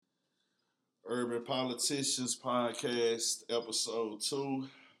Urban Politicians Podcast, episode 2.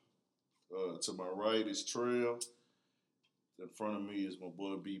 To my right is Trail. In front of me is my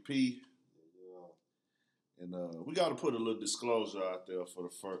boy BP. And we got to put a little disclosure out there for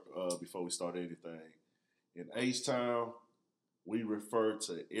the before we start anything. In H-Town, we refer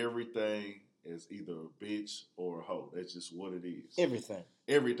to everything as either a bitch or a hoe. That's just what it is.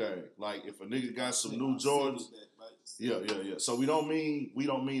 Everything. Like if a nigga got some new Jordans. Yeah. So we don't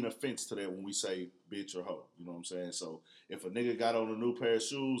mean offense to that when we say bitch or hoe. You know what I'm saying? So if a nigga got on a new pair of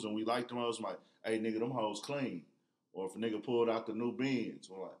shoes and we like them hoes, like, hey nigga, them hoes clean. Or if a nigga pulled out the new Benz,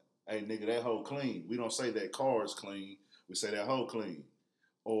 we're like, hey nigga, that hoe clean. We don't say that car is clean. We say that hoe clean.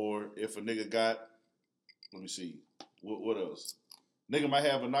 Or if a nigga got, let me see, what else? Nigga might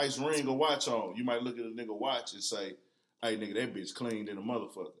have a nice ring or watch on. You might look at a nigga watch and say, hey nigga, that bitch clean than a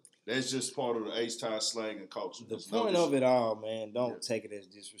motherfucker. That's just part of the H-Town slang and culture. The point of it all, man, don't take it as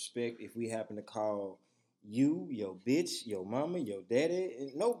disrespect. If we happen to call you, your bitch, your mama, your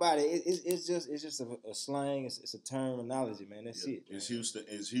daddy, nobody, it's just a slang. It's a terminology, man. That's it. It's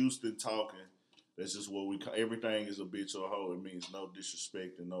Houston talking. That's just what we call. Everything is a bitch or a hoe. It means no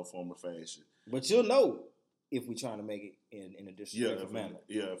disrespect in no form or fashion. But you'll know if we trying to make it in a disrespectful manner.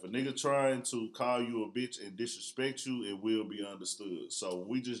 If a nigga trying to call you a bitch and disrespect you, it will be understood. So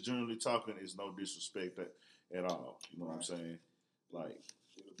we just generally talking is no disrespect at all. You know what I'm saying? Like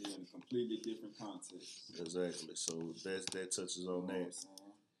it'll be in a completely different context. Exactly. So that touches on that.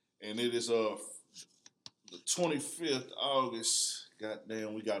 And it is the 25th August.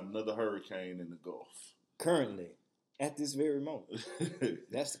 Goddamn, we got another hurricane in the Gulf. Currently. At this very moment.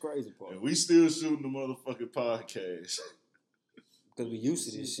 That's the crazy part. And we still shooting the motherfucking podcast. Because we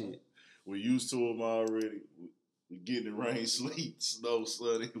used to this shit. We're used to them already. We getting it rain, sleet, snow,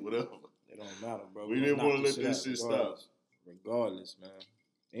 sunny, whatever. It don't matter, bro. We didn't want to let this shit stop. Regardless, man.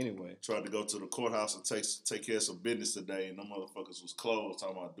 Anyway. Tried to go to the courthouse and take care of some business today, and them motherfuckers was closed,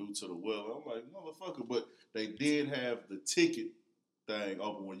 talking about due to the weather. I'm like, motherfucker, but they did have the ticket thing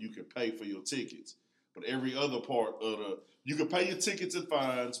open where you can pay for your tickets. But every other part of you can pay your tickets and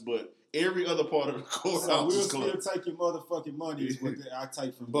fines, but every other part of the courthouse is closed. We'll still take your motherfucking money is what I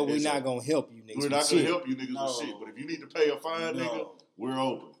take from But we're not going to help you niggas. We're not going to help you niggas with shit. But if you need to pay a fine, nigga, we're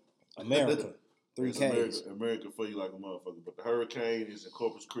open. America. 3Ks. America for you like a motherfucker. But the hurricane is in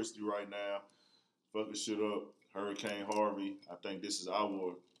Corpus Christi right now. Fucking shit up. Hurricane Harvey. I think this is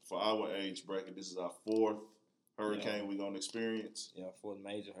for our age bracket, this is our 4th hurricane we're going to experience. Yeah, 4th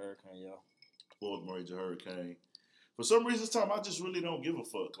major hurricane, y'all. 4th major hurricane. For some reason, this time I just really don't give a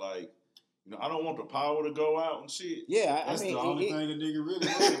fuck. Like, you know, I don't want the power to go out and shit. Yeah, that's I mean, the only thing a nigga really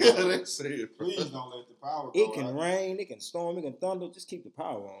That's it. Please don't let the power go. It can rain, it can storm, it can thunder. Just keep the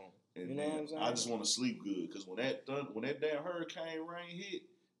power on. And you know what I'm saying? I just want to sleep good because when that damn hurricane rain hit,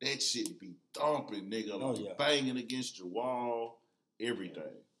 that shit be thumping, nigga, like banging against your wall, everything.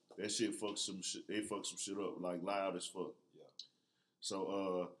 That shit fucks some shit. They fuck some shit up like loud as fuck. Yeah.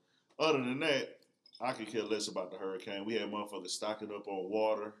 So other than that, I could care less about the hurricane. We had motherfuckers stocking up on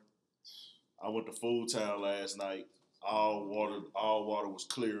water. I went to Food Town last night. All water was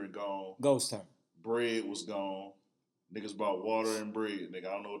clear and gone. Ghost town. Bread was gone. Niggas bought water and bread. Nigga,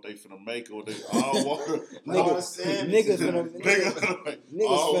 I don't know what they finna make or they all water. Niggas finna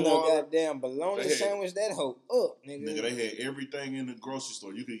goddamn bologna sandwich that hoe up, nigga. Nigga, they had everything in the grocery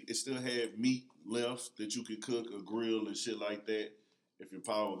store. It still had meat left that you could cook or grill and shit like that if your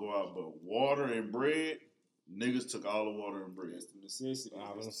power go out. But water and bread, niggas took all the water and bread. That's the necessity.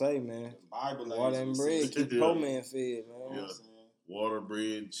 I was gonna say, man. Bible water and bread keep poor man fed, man. Yeah. Water,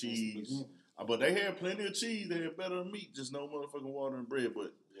 bread, cheese. But they had plenty of cheese. They had better meat, just no motherfucking water and bread.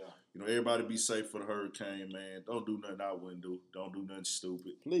 But, you know, everybody be safe for the hurricane, man. Don't do nothing I wouldn't do. Don't do nothing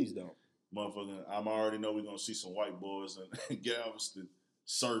stupid. Please don't. Motherfucking, I already know we're going to see some white boys in Galveston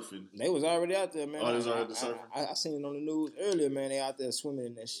surfing. They was already out there, man. Oh, they was already surfing? I seen it on the news earlier, man. They out there swimming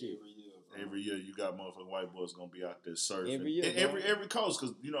in that shit. Every year you got motherfucking white boys going to be out there surfing. Every year. Every coast,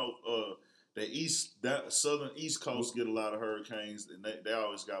 because, you know, that southern East Coast get a lot of hurricanes, and they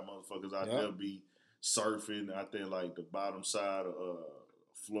always got motherfuckers out there be surfing out there like the bottom side of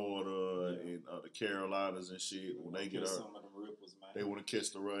Florida and the Carolinas and shit. When they get up, they want to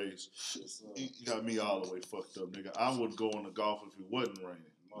catch the rays. You got me all the way fucked up, nigga. I would go on the golf if it wasn't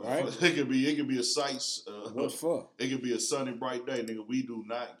raining. Right? It could be a sight. What for? It could be a sunny, bright day, nigga. We do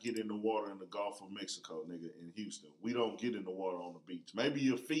not get in the water in the Gulf of Mexico, nigga. In Houston, we don't get in the water on the beach. Maybe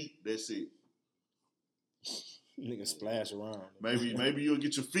your feet. That's it. Nigga splash around. Maybe you'll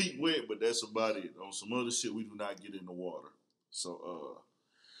get your feet wet, but that's about it. On some other shit, we do not get in the water. So,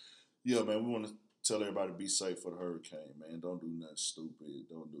 yeah, man, we want to tell everybody to be safe for the hurricane, man. Don't do nothing stupid.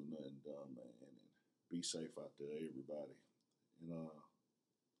 Don't do nothing dumb, man. be safe out there, everybody. And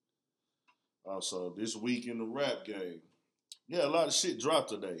also this week in the rap game, yeah, a lot of shit dropped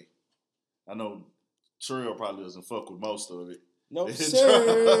today. I know Trill probably doesn't fuck with most of it. No,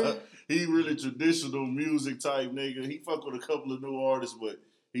 sir. He really traditional music type nigga. He fuck with a couple of new artists, but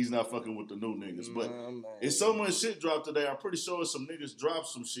he's not fucking with the new niggas. But it's so much shit dropped today. I'm pretty sure some niggas dropped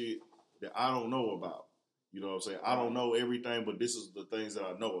some shit that I don't know about. You know what I'm saying? I don't know everything, but this is the things that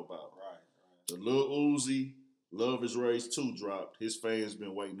I know about. Right. The Lil Uzi, Love Is Raised 2 dropped. His fans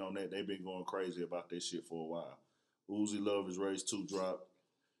been waiting on that. They've been going crazy about that shit for a while. Uzi, Love Is Raised 2 dropped.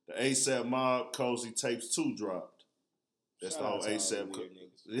 The ASAP Mob, Cozy Tapes 2 dropped. That's the whole ASAP.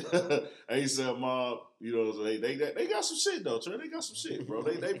 ASAP Mob, you know, so they got some shit though, Trey. They got some shit, bro.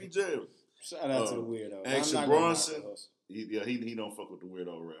 They be jamming. Shout out to the weirdo. Action Bronson. He don't fuck with the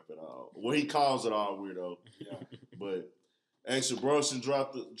weirdo rap at all. Well, he calls it all weirdo. Yeah. But Action Bronson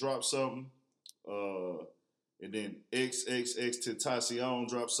dropped something. And then XXX Tentacion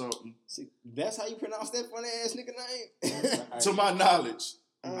dropped something. See, that's how you pronounce that funny ass nigga name? To my knowledge.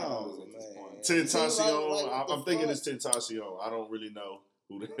 Oh, man. Tentacion. I'm thinking it's Tentacion. I don't really know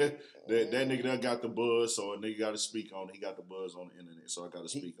who that nigga that got the buzz, so a nigga got to speak on it. He got the buzz on the internet, so I got to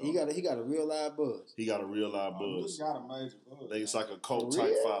speak on it. He got a real live buzz. He got a real live buzz. He got a major buzz. It's like a cult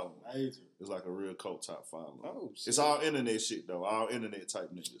type following. Major. It's like a real cult type following. Oh, shit. It's all internet shit though. All internet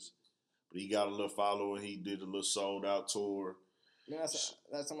type niggas. But he got a little following. He did a little sold out tour. Man,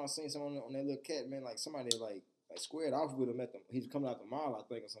 last time I seen someone on that little cat, man, like somebody like squared off with him at the. He's coming out the mall, I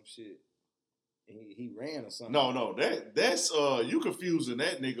think, or some shit. And he ran or something. No, that's you confusing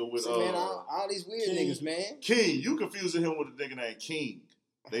that nigga with man, all these weird King. niggas, man. King. You confusing him with a nigga named King.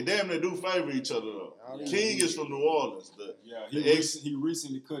 They damn near do favor each other though. King is from New Orleans. He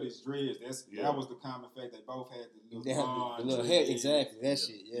recently cut his dreads. That was the common fact. They both had the little hair. Exactly, that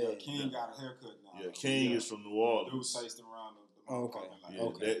shit. Yeah. King got a haircut now. Yeah, King is from New Orleans. Dude chased him around the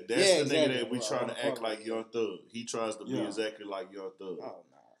okay. That's the nigga that we trying to act like Young Thug. He tries to be exactly like Young Thug. Oh,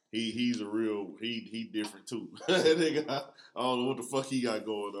 nah. He's a real he different too. Nigga, I don't know what the fuck he got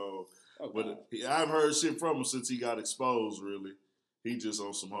going on, but I haven't heard shit from him since he got exposed. Really, he just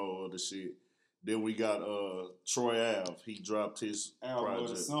on some whole other shit. Then we got Troy Ave. He dropped his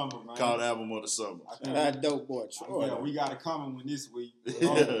project called Album of the Summer. That dope boy Troy. Yeah, we got a common one this week. Me and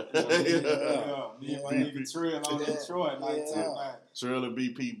my BP. nigga Trill on Detroit like tonight. Trill and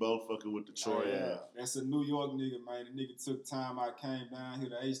BP both fucking with the Troy Ave. That's a New York nigga, man. The nigga took time out, came down here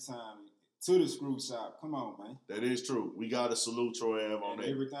to H-Town to the screw shop. Come on, man. That is true. We got to salute Troy Ave on that.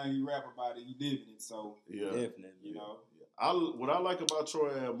 Everything he rap about it, he living it. So yeah, definitely. You know. What I like about Troy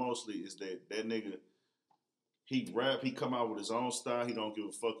Ave mostly is that nigga, he rap, he come out with his own style. He don't give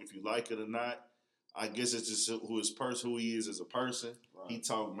a fuck if you like it or not. I guess it's just who he is as a person. Right. He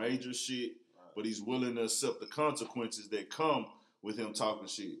talk major shit, but he's willing to accept the consequences that come with him talking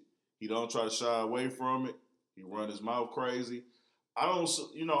shit. He don't try to shy away from it. He run his mouth crazy. I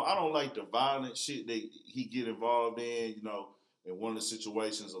don't like the violent shit that he get involved in. You know, in one of the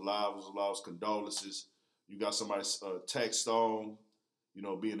situations, a live was lost. Condolences. You got somebody, Tax Stone, you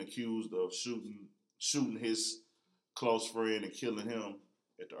know, being accused of shooting his close friend and killing him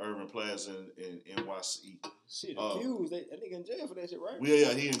at the Urban Plaza in NYC. Shit, accused? That nigga in jail for that shit, right? Well,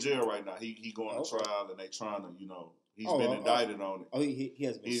 yeah, he in jail right now. He going to trial and they trying to, you know, he's been indicted on it. Oh, he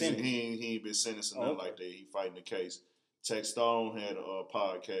hasn't been sentenced? He ain't been sentenced or nothing like that. He fighting the case. Tax Stone had a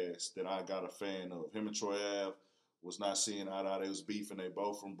podcast that I got a fan of. Him and Troy Ave was not seeing eye to eye. They was beefing. They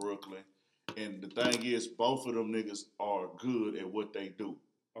both from Brooklyn. And the thing is, both of them niggas are good at what they do.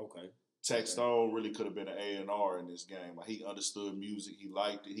 Okay. Tax Stone really could have been an A&R in this game. Like, he understood music. He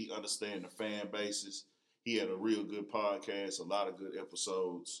liked it. He understand the fan bases. He had a real good podcast, a lot of good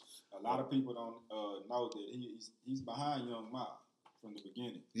episodes. A lot of people don't know that he's behind Young Ma from the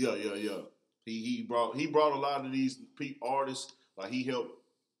beginning. Yeah. He brought a lot of these artists. Like, he helped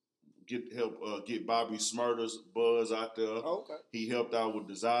get Bobby Smurder's buzz out there. Oh, okay. He helped out with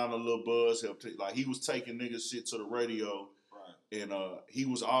Designer Lil Buzz. He was taking niggas shit to the radio. Right. And he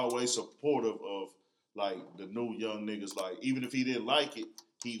was always supportive of like the new young niggas. Like, even if he didn't like it,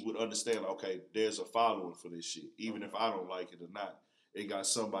 he would understand, okay, there's a following for this shit. Even if I don't like it or not. It got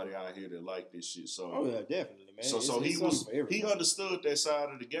somebody out here that like this shit. So yeah, definitely, man. So he understood that side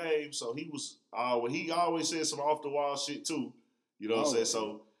of the game. So he always said some off the wall shit too. You know what I'm saying?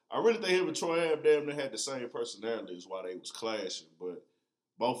 So I really think him and Troy Ave damn near had the same personality is why they was clashing. But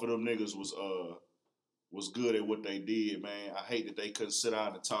both of them niggas was good at what they did, man. I hate that they couldn't sit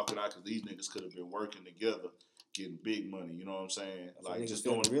down and talk it out because these niggas could have been working together, getting big money. You know what I'm saying? That's like just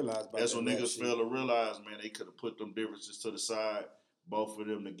doing. That's when niggas fail to realize, man. They could have put them differences to the side, both of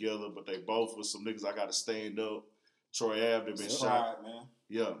them together, but they both with some niggas I got to stand up. Troy Ave been shot. Pride, man.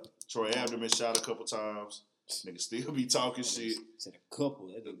 Yeah, Troy Ave been shot a couple times. Niggas still be talking shit. Said a couple.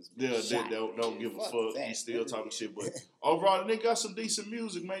 That nigga's Yeah, been shot. they don't give a fuck. That. He still talking shit, but overall, the nigga got some decent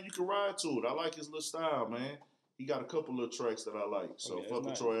music, man. You can ride to it. I like his little style, man. He got a couple little tracks that I like. So fuck with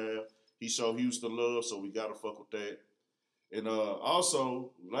nice. Troy Ave. He showed Houston love, so we gotta fuck with that. And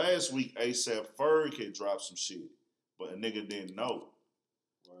also, last week A$AP Ferg had dropped some shit, but a nigga didn't know.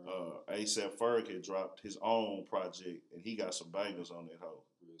 A$AP Ferg had dropped his own project, and he got some bangers on that hoe.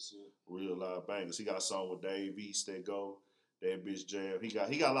 Real live bangers. He got a song with Dave East that go. That bitch jam. He got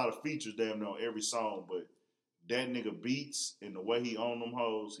a lot of features damn near on every song, but that nigga beats and the way he on them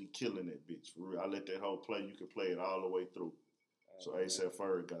hoes, he killing that bitch. For real. I let that hoe play. You can play it all the way through. So A$AP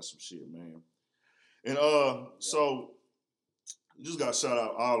Ferg got some shit, man. And so just got shout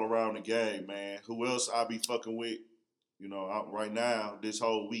out all around the gang, man. Who else I be fucking with? You know, right now, this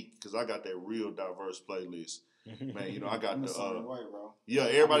whole week, because I got that real diverse playlist. Man, you know, I got I'm the the same way, bro. yeah,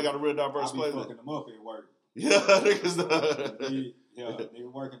 everybody got a real diverse I be playlist. fucking them up at work. Yeah, niggas. They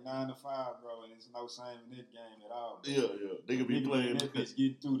working 9 to 5, bro, and there's no shame in that game at all. Bro. Yeah. Nigga be Nigga playing. that bitch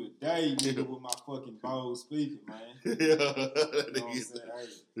getting through the day, nigga, with my fucking bold speaker, man. Yeah, You know what I'm saying?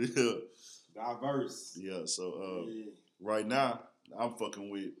 Hey, yeah. diverse. Yeah. So right now, I'm fucking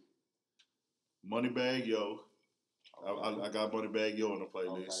with Moneybagg Yo. Okay. I got Moneybagg Yo on the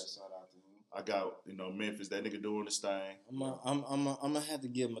playlist. Okay, shout out to him. I got Memphis. That nigga doing his thing. I'm gonna have to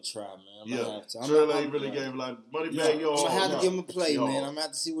give him a try, man. Yeah, Trell ain't really gave like Moneybagg Yo. I'm gonna have to give him a play, Yo. man. I'm gonna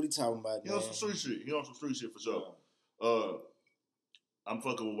have to see what he talking about. He man. on some street shit. He on some street shit for sure. Yeah. I'm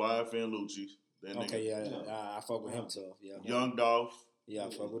fucking with YFN Lucci. That nigga. Okay, yeah, I fuck with him tough. Yeah, Young Dolph. yeah, I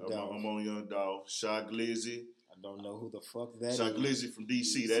fuck with I'm Dolph. on Young Dolph. Shy Glizzy. I don't know who the fuck that Shy is. Glizzy from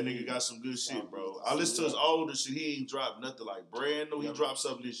DC. That nigga got some good shit, bro. I listen to his older shit. He ain't dropped nothing like brand new. He dropped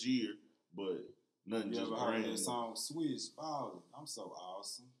something this year, but nothing You just ever heard brand that new. song Switch Ballin'? I'm so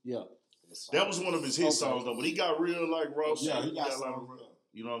awesome. Yeah, That was one of his hit songs though, but he got real like raw shit. Yeah, he got a lot some. of,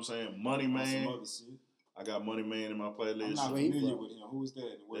 you know what I'm saying? Money Some Man. other shit. I got Money Man in my I'm playlist. not Where he familiar from? with him. Who's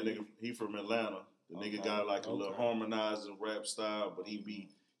that? That nigga, he from Atlanta. The nigga Okay. got like a little harmonizing rap style, but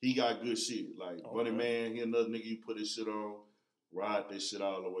he got good shit. Like Money Man, he another nigga you put his shit on, ride this shit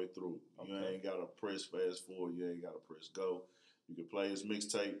all the way through. You ain't gotta press fast forward, you ain't gotta press go. You can play his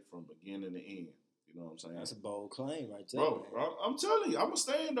mixtape from beginning to end. You know what I'm saying? that's a bold claim right there, Bro, man. I'm telling you, I'ma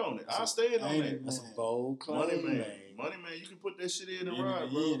stand on it. I stand on that. That's a bold claim, Money Man. man. Money Man, you can put that shit in and Yeah, ride,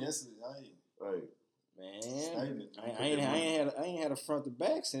 bro. that's hey. Hey. Man, Statement. I ain't had a front to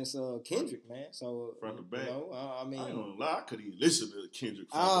back since Kendrick, man. So Front to back. you know, I mean, I ain't gonna lie, I could even listen to Kendrick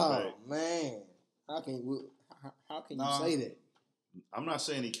front to back. man, how can you say that? I'm not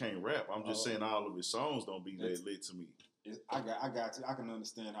saying he can't rap. I'm just saying all of his songs don't be that lit to me. I got you. I can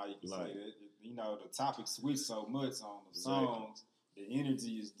understand how you can Like- say that. You know, the topic switch so much on the Exactly. songs. The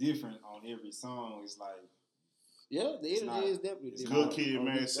energy is different on every song. It's like Yeah, the It's energy not- is definitely it's different. Good Kid, on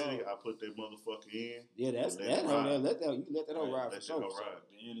Man this City, song. I put that motherfucker in. Yeah, that's Let that it whole ride. you let that whole ride for Let that sure. hoe ride.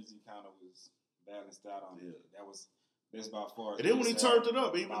 the energy kind of was balanced out on Yeah. it. That's by far. And then when he turned it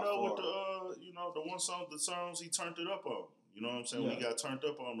up, even by though with far. the the one song, the songs he turned it up on. You know what I'm saying? When he Yeah. got turned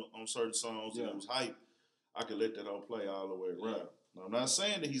up on certain songs and Yeah. it was hype, I could let that hoe play all the way around. Yeah. Now, I'm not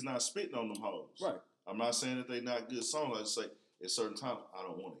saying that he's not spitting on them hoes. Right. I'm not saying that they not good songs. I just say at certain times I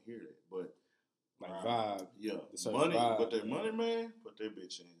don't want to hear that. But Like Right. vibe. yeah, The certain money, vibe, but that yeah. Money Man, put that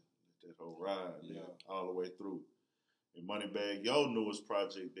bitch in. Let that whole ride, Yeah. all the way through. And Moneybagg Yo newest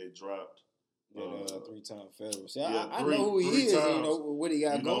project that dropped. That 3-time federal. See, yeah, I know who he three is. times. You know what he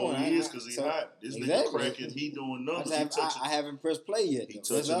got You know going. who he is because he's so- hot. This exactly. nigga cracking. He doing I, numbers. just have, I haven't pressed play yet. He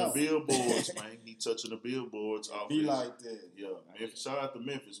though. That's touching the all. billboards, man. He touching the billboards off Be his. like that. Yeah, Memphis. Shout out to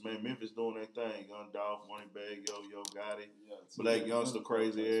Memphis, man. Memphis doing their thing. Young Dolph, Moneybagg Yo Gotti, Yeah, Black Youngster,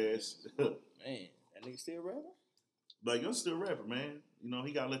 crazy ass. Man, that nigga still rapping? Black Youngster still rapping, man. You know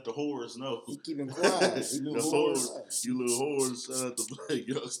he gotta let the whores know. He keeping quiet. He The little whores, whores. you little whores. Shout out to Black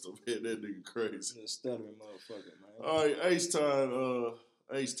Youngster, man. That nigga crazy. Little stuttering motherfucker, man. All right, Ace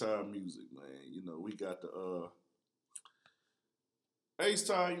Time music, man. You know, we got the Ace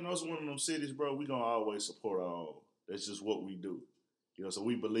Time, you know, it's one of them cities, bro. We gonna always support our own. That's just what we do. You know, so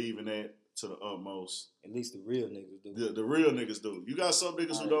we believe in that to the utmost. At least the real niggas do. The real niggas do. You got some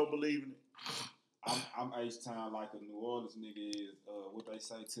niggas who don't believe in it. I'm H-Town like a New Orleans nigga is what they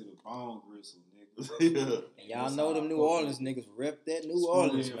say to the bone gristle, nigga. Yeah. And y'all know them New Orleans niggas rep that New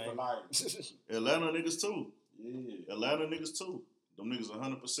Orleans, For man. life. Atlanta niggas too. Yeah. Atlanta niggas too. Them niggas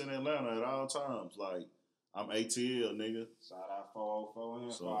 100% Atlanta at all times. Like, I'm ATL, nigga. Shout out 404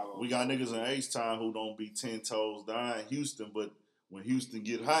 and So 504. we got niggas in H-Town who don't be 10 toes down in Houston, but when Houston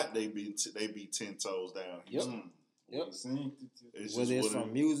get hot, they be 10 toes down. Yep. Houston. Yep. It's Whether just it's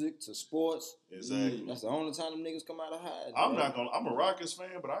from music to sports, exactly. that's the only time them niggas come out of hide. I'm a Rockets fan,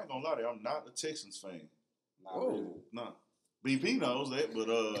 but I ain't gonna lie to you, I'm not a Texans fan. Nah. BP knows that, but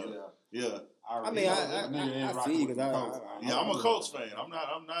yeah. I feel you because I'm a Colts fan. I'm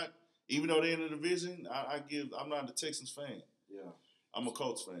not. Even though they're in the division, I'm not a Texans fan. Yeah. I'm a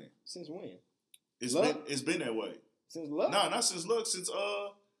Colts fan. Since when? It's been that way. Since Luck? No, not since Luck.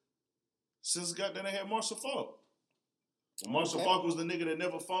 Since goddamn they had Marshall Faulk. Marshall Faulk was the nigga that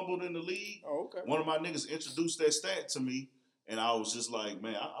never fumbled in the league. Oh, okay. One of my niggas introduced that stat to me, and I was just like,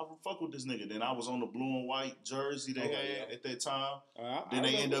 man, I fuck with this nigga. Then I was on the blue and white jersey they had at that time. Then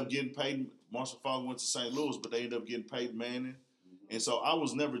they ended up getting paid. Marshall Faulk went to St. Louis, but they ended up getting paid Manning. And so I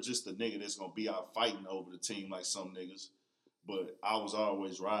was never just the nigga that's gonna be out fighting over the team like some niggas. But I was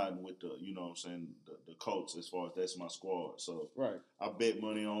always riding with the, you know what I'm saying, the Colts as far as that's my squad. So I bet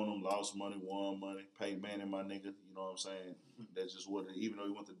money on them, lost money, won money, paid Manning my nigga, you know what I'm saying? That's just what even though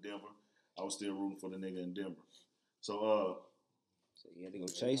he went to Denver, I was still rooting for the nigga in Denver. So you had to go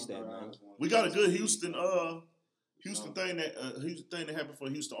chase that, man. We got a good Houston thing that happened for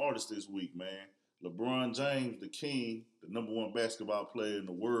Houston artists this week, man. LeBron James, the king, the number one basketball player in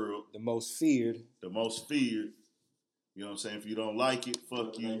the world. The most feared. You know what I'm saying? If you don't like it,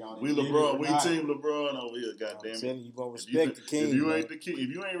 fuck you. We LeBron. We team LeBron over here, goddamn it. You gonna respect the king. If you ain't the king, if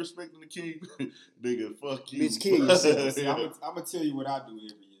you ain't respecting the king, nigga, fuck you. Bitch, kill yourself. I'm gonna tell you what I do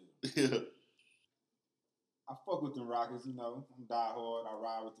every year. Yeah. I fuck with them Rockets, you know. I'm die hard. I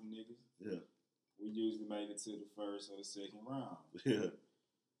ride with them niggas. Yeah. We usually make it to the first or the second round. Yeah.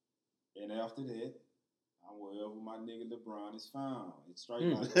 And after that, I'm wherever my nigga LeBron is found. It's straight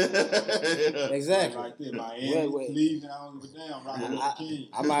like that. Exactly. Like that. Miami, Cleveland, I don't give a damn. Rocking with the king.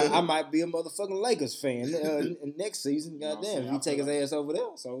 I might be a motherfucking Lakers fan next season. Goddamn, if he take his ass over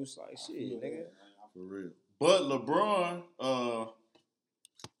there. So it's like shit, nigga. For real. But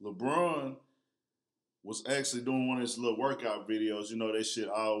LeBron was actually doing one of his little workout videos. You know, that shit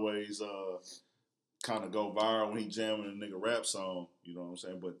always kind of go viral when he jamming a nigga rap song. You know what I'm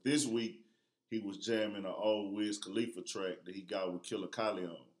saying? But this week, he was jamming an old Wiz Khalifa track that he got with Killer Kylie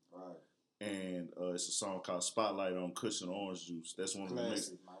on. Right. And it's a song called Spotlight on Cushion Orange Juice. That's one of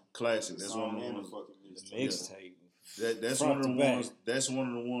the classic. That's one of the ones. The mixtape. That's one of the ones. That's one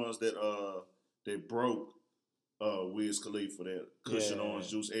of the ones that broke Wiz Khalifa. That Cushion Orange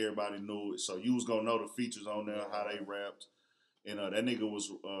Juice. Everybody knew it. So you was gonna know the features on there, how they rapped, and that nigga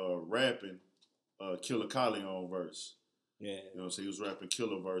was rapping Killer Kylie on verse. Yeah. You know, so he was rapping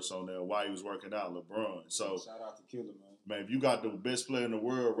Killer verse on there while he was working out LeBron. So shout out to Killer, man. Man, if you got the best player in the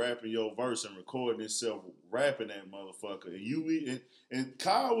world rapping your verse and recording himself rapping that motherfucker, and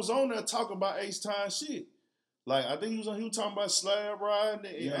Kyle was on there talking about H-Time shit. Like I think he was talking about slab riding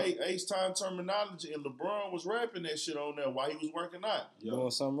and H-Time terminology, and LeBron was rapping that shit on there while he was working out. Doing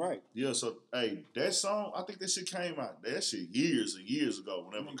something right. Yeah, so hey, that song, I think that shit came out. That shit years and years ago.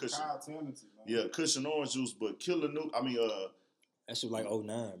 Whenever Cushion, Kyle talented, man. Yeah, Cushion Orange Juice, but Killer New. That shit like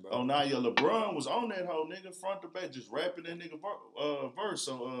 09, bro. 09, yeah, LeBron was on that whole nigga front to back, just rapping that nigga verse.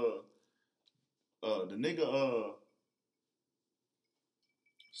 So the nigga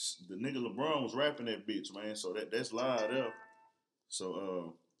LeBron was rapping that bitch, man. So that's live there.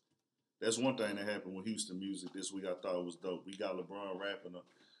 So that's one thing that happened with Houston music this week. I thought it was dope. We got LeBron rapping a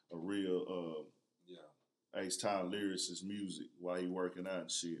real H-Time lyricist music while he working out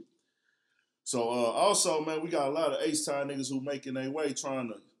and shit. So also, man, we got a lot of H-Time niggas who making their way trying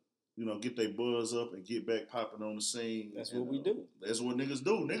to, you know, get their buzz up and get back popping on the scene. That's what we do. That's what niggas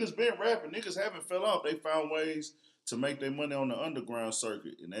do. Niggas been rapping. Niggas haven't fell off. They found ways to make their money on the underground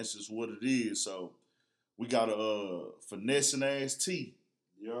circuit, and that's just what it is. So we got a finessing ass T.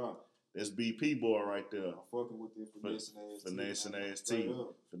 Yeah. That's BP boy right there. I'm fucking with the finessing ass T.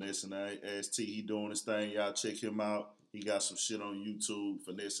 Finessing ass T. He doing his thing. Y'all check him out. He got some shit on YouTube,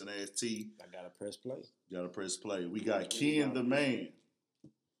 Finessing Ass T. I gotta press play. Gotta press play. We got Ken the Man.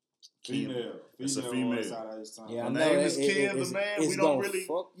 Female. It's a female. Yeah, my name is Ken the Man. It's we don't gonna really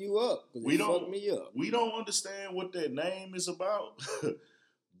fuck you up. We don't fuck me up. We don't understand what that name is about.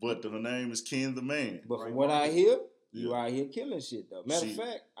 But the name is Ken the Man. But from what I hear, you out here killing shit though. Matter of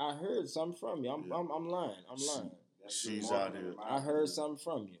fact, I heard something from you. I'm lying. She's out here. I heard something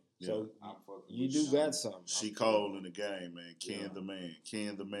from you. So I'm you do got something. She cold in the game, man. Ken the Man.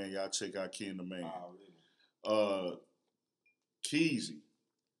 Ken the Man. Y'all check out Ken the Man. Keezy.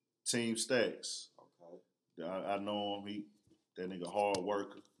 Team Stacks. Okay. I know him. That nigga hard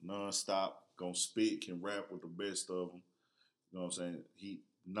worker, non-stop, gonna spit, can rap with the best of them. You know what I'm saying? He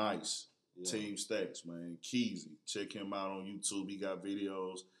nice. Team Stacks, man. Keezy. Check him out on YouTube. He got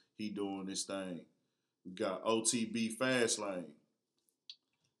videos. He doing this thing. We got OTB Fastlane.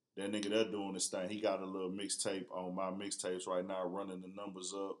 That nigga that doing this thing. He got a little mixtape on my mixtapes right now, running the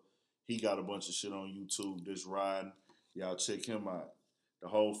numbers up. He got a bunch of shit on YouTube that's riding. Y'all check him out. The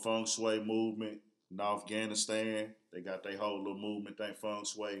whole Feng Shui movement in Afghanistan. They got their whole little movement thing, Feng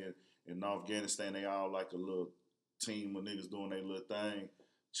Shui. In Afghanistan, they all like a little team of niggas doing their little thing.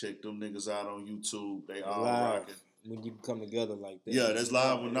 Check them niggas out on YouTube. They all rocking. When you come together like that. Yeah, that's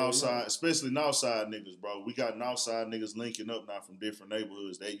live with Northside, especially Northside niggas, bro. We got Northside niggas linking up now from different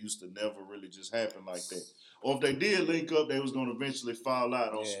neighborhoods. That used to never really just happen like that. Or if they did link up, they was going to eventually fall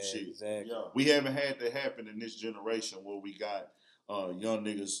out on some shit. Exactly. Yeah. We haven't had that happen in this generation where we got young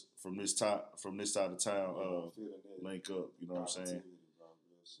niggas from this side of town link up. You know what I'm saying?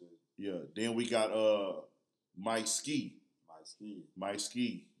 Yeah. Then we got Mike Ski. Mike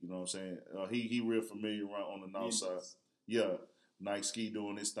Ski, you know what I'm saying? He real familiar around on the north side. Yeah, Mike Ski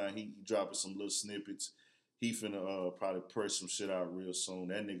doing this thing. He dropping some little snippets. He finna probably press some shit out real soon.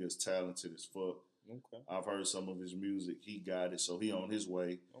 That nigga is talented as fuck. Okay. I've heard some of his music. He got it, so he on his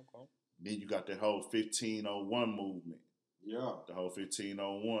way. Okay. Then you got that whole 1501 movement. Yeah. The whole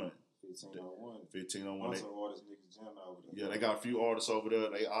 1501. 1501. 1501. Lots of artists niggas jamming over there. Yeah, they got a few artists over there.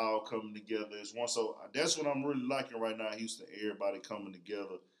 They all coming together as one. So that's what I'm really liking right now in Houston. Everybody coming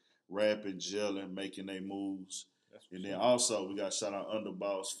together, rapping, gelling, making their moves. And then also we got shout out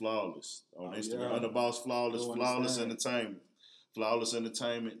Underboss Flawless on Instagram. Yeah. Underboss Flawless, Flawless Entertainment. Flawless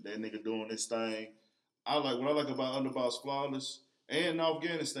Entertainment. That nigga doing this thing. What I like about Underboss Flawless and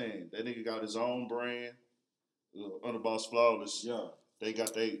Afghanistan. That nigga got his own brand. Underboss Flawless. Yeah.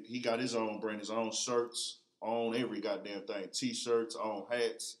 He got his own brand, his own shirts, on every goddamn thing. T-shirts, on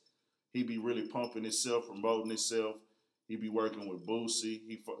hats. He be really pumping himself, promoting himself. He be working with Boosie.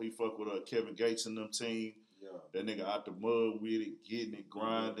 He fuck with Kevin Gates and them team. Yeah. That nigga out the mud with it, getting it,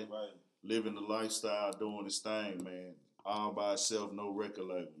 grinding, living the lifestyle, doing his thing, man. All by himself, no record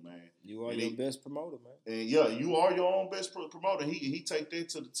label, man. You are your best promoter, man. And yeah, you are your own best promoter. He take that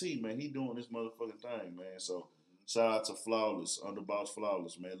to the team, man. He doing this motherfucking thing, man. So shout out to Flawless, Underboss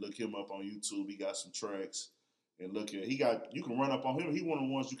Flawless, man. Look him up on YouTube. He got some tracks. And you can run up on him. He one of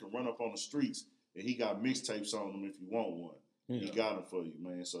the ones you can run up on the streets. And he got mixtapes on him if you want one. Yeah. He got them for you,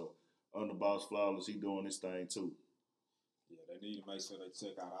 man. So Underboss Flawless, he doing this thing too. Yeah, they need to make sure they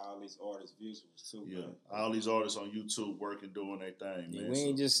check out all these artists' visuals too, yeah. Man. All these artists on YouTube working, doing their thing, man. We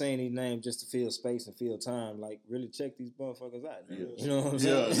ain't just saying these names just to fill space and fill time. Like, really check these motherfuckers out. Yeah. You know what I'm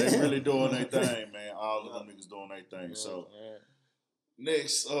saying? Yeah, they really doing their thing, man. All of them niggas doing their thing. So,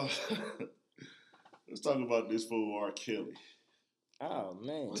 next, let's talk about this fool R. Kelly. Oh,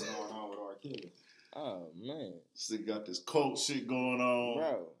 man. What's going on with R. Kelly? Oh, man. Still got this cult shit going on.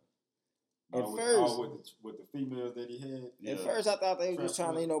 Bro. With the females that he had. Yeah. At first, I thought they was just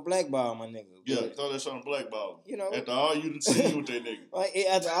trying to, blackball my nigga. Yeah, I thought they was trying to blackball him. You know. After all you done seen with that nigga. Like,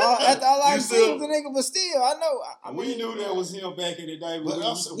 after all I seen with the nigga, but still, I know. We knew that was him back in the day. But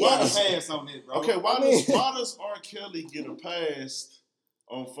why does pass on this, bro? Okay, why does R. Kelly get a pass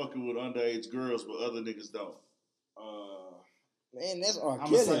on fucking with underage girls, but other niggas don't? Man, that's R.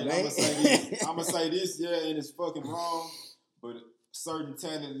 Kelly, man. I'm gonna say this, and it's fucking wrong, but certain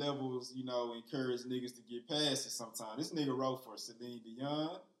talent levels, encourage niggas to get past it sometimes. This nigga wrote for Celine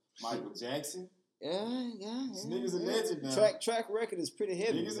Dion, Michael Jackson. Yeah. This nigga's a legend now. Track record is pretty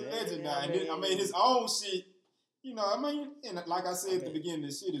heavy. Nigga's a legend now. And his own shit, and like I said at the beginning,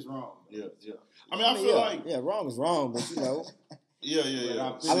 this shit is wrong. Yeah. I feel like... Yeah, wrong is wrong, but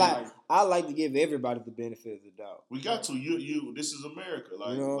Yeah. I like to give everybody the benefit of the doubt. We got to. You this is America.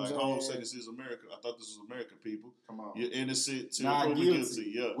 Like Holmes said, this is America. I thought this was America, people. Come on. You're innocent till not proven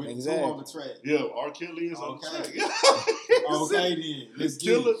guilty. Yeah. With exactly. On the track. Yeah, R. Kelly is on the track. Okay then. Let's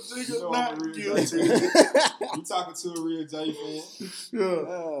kill a nigga not guilty. You talking to a real J fan.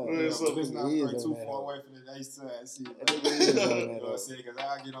 Yeah. So let's not stray too far away from the H side shit. You know what I'm saying? Because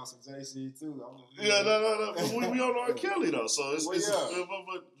I get on some J shit too. No. We on R. Kelly though, so it's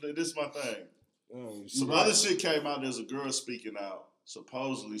but this is my thing. Some other shit came out. There's a girl speaking out.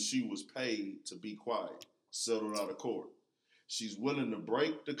 Supposedly she was paid to be quiet, settled out of court. She's willing to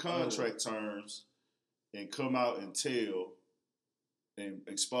break the contract terms and come out and tell and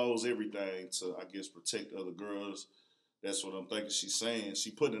expose everything to, I guess, protect other girls. That's what I'm thinking she's saying. She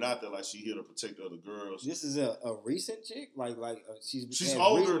putting it out there like she here to protect other girls. This is a recent chick? She's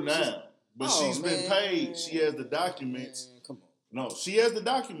older now. But she's been paid. She has the documents. Man, come on. No, she has the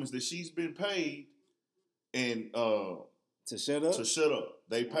documents that she's been paid and to shut up.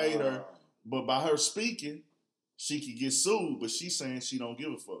 They paid her, but by her speaking, she could get sued, but she's saying she don't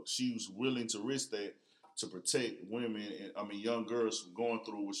give a fuck. She was willing to risk that to protect women and young girls from going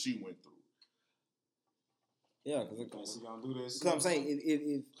through what she went through. Yeah, She gonna do that shit. because I'm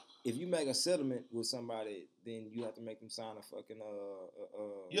saying if you make a settlement with somebody, then you have to make them sign a fucking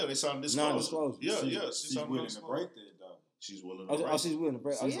Yeah, they signed disclosure. non-disclosure. She's willing to break that though. She's willing to break it. She's willing to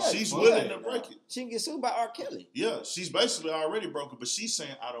break. She's willing to break it. She can get sued by R. Kelly. Yeah, she's basically already broken, but she's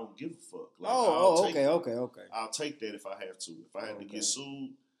saying I don't give a fuck. Like, okay. I'll take that if I have to. If I had to get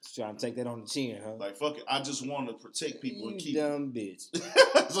sued, She's trying to take that on the chin, huh? like fuck it. I just want to protect people and keep dumb bitch.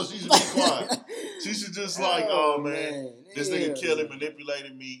 So she should be quiet. She should just oh man, this nigga Kelly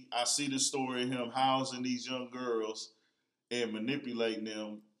manipulated me. I see the story of him housing these young girls and manipulating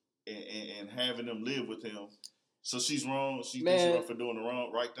them and having them live with him. So she's wrong. She's wrong for doing the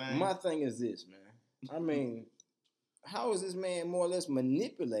right thing. My thing is this, man. I mean, how is this man more or less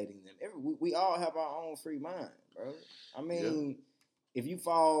manipulating them? We all have our own free mind, bro. I mean, if you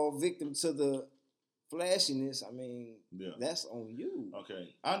fall victim to the flashiness, I mean, that's on you.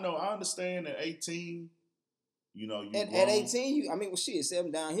 Okay. I understand at 18, you at 18, shit,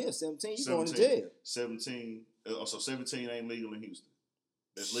 17 down here, 17, you going to jail. 17, so 17 ain't legal in Houston.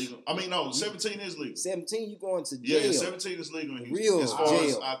 That's legal. I mean, no, 17 is legal. 17, you going to jail. Yeah, 17 is legal in Houston. Real as far jail.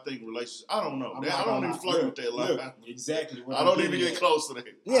 as I think relationships, I don't know. I don't even flirt with that. Like, exactly. I don't even get close to that.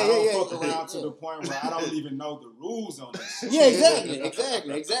 I don't fuck around to the point where I don't even know the rules on this. Yeah,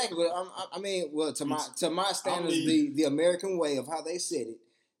 exactly. But to my standards, the American way of how they said it,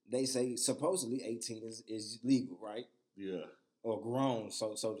 they say supposedly 18 is legal, right? Yeah. Or grown,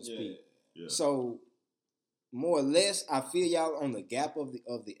 so to speak. Yeah. So more or less, I feel y'all on the gap of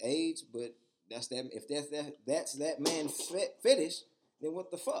the age, but that's that. If that's that man's fetish, then what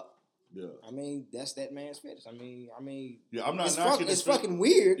the fuck? Yeah. I mean, that's that man's fetish. I mean. Yeah, I'm not knocking it's fucking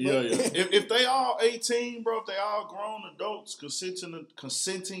weird. Yeah. if they all 18, bro, if they all grown adults,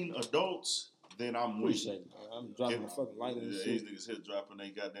 consenting adults, then I'm with you. I'm dropping a fucking light in this these shit. niggas here dropping they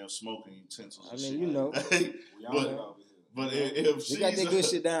goddamn smoking utensils. I mean, you know. But if we got that good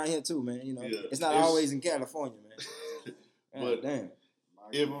shit down here too, man. You know, it's not always in California, man. But damn,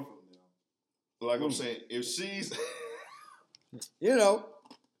 if like I'm saying, if she's, you know,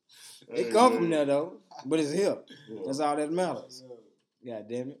 it come from there though, but it's here. That's all that matters. God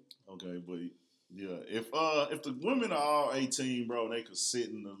damn it. Okay, but yeah, if the women are all 18, bro, and they could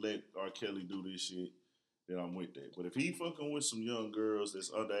sit and let R. Kelly do this shit, then I'm with that. But if he fucking with some young girls that's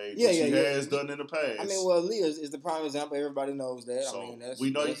underage, which he has done in the past. I mean, well, Leah is the prime example. Everybody knows that. So I mean, we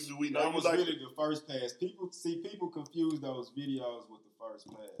know that was really the first pass. People confuse those videos with the first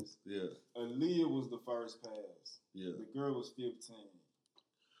pass. Yeah. Aaliyah was the first pass. Yeah. The girl was 15.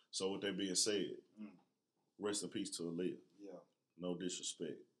 So with that being said, rest in peace to Aaliyah. Yeah. No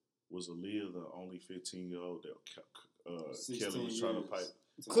disrespect. Was Aaliyah the only 15-year-old that Kelly was trying to pipe?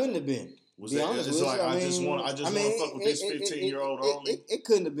 Couldn't have been. Was that? It's like I just want to fuck with this 15-year-old only. It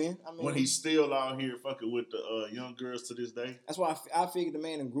couldn't have been. I mean, when he's still out here fucking with the young girls to this day. That's why I figured the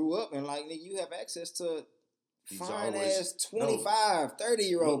man and grew up and like nigga, you have access to fine ass 25,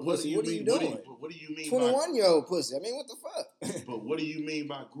 30-year-old pussy. What are you doing? What do you mean? 21-year-old pussy. I mean, what the fuck? But what do you mean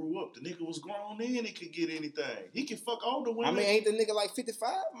by grew up? The nigga was grown then. He could get anything. He can fuck older women. I mean, ain't the nigga like 55?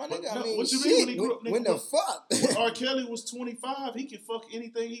 My nigga. No, I mean, what you shit. mean when he grew up? When the fuck? When R. Kelly was 25, he could fuck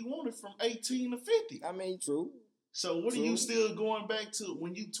anything he wanted from 18 to 50. I mean, true. So what are you still going back to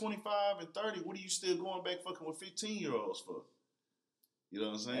when you 25 and 30? What are you still going back fucking with 15-year-olds for? You know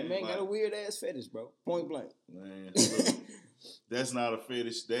what I'm saying? That man got a weird ass fetish, bro. Point blank. Man, look, that's not a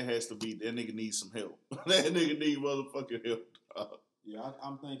fetish. That has to be. That nigga needs some help. That nigga need motherfucking help. Yeah,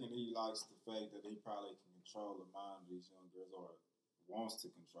 I'm thinking he likes the fact that he probably can control the mind of these young girls, or wants to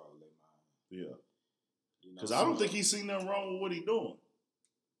control their mind. Yeah. Because You I don't think he's seen nothing wrong with what he's doing.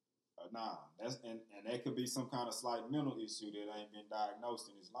 Nah, that's and that could be some kind of slight mental issue that ain't been diagnosed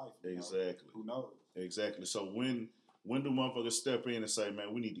in his life. Exactly. Who knows? Exactly. So when do motherfuckers step in and say,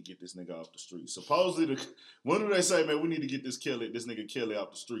 man, we need to get this nigga off the streets? Supposedly, when do they say, man, we need to get this nigga Kelly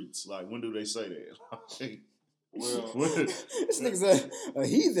off the streets? Like, when do they say that? Well, this nigga's a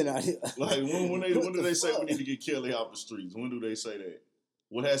heathen out here. Like, when do they say we need to get Kelly off the streets? When do they say that?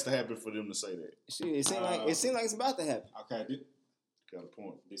 What has to happen for them to say that? Shit, it seems like it's about to happen. Okay, got a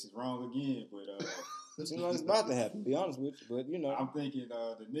point. This is wrong again, but it seems like it's about to happen. To be honest with you, but you know, I'm thinking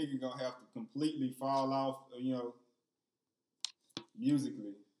the nigga gonna have to completely fall off,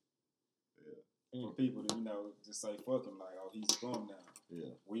 musically. Yeah. For people to just say fuck him, like, oh, he's a bum now.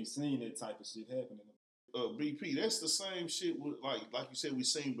 Yeah, we've seen that type of shit happening. BP, that's the same shit with, like you said we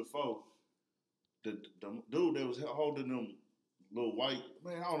seen before. The dude that was holding them little white,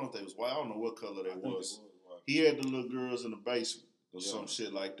 man, I don't know if they was white, I don't know what color they was. He had the little girls in the basement or some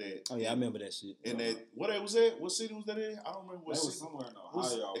shit like that. Oh yeah, I remember that shit. And that what that was at? What city was that in? I don't remember what That was city. somewhere in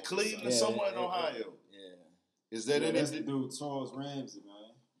Ohio. Cleveland, somewhere in Ohio. Yeah. Is that in that's it? the dude Charles Ramsey,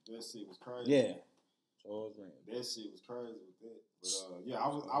 man. That shit was crazy. Yeah. Charles Ramsey. That shit was crazy with that. But yeah,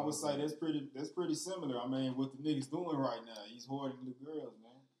 I would say that's pretty similar. I mean, what the niggas doing right now, he's hoarding the girls,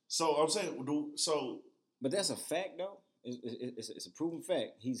 man. So I'm saying, but that's a fact though. It's a proven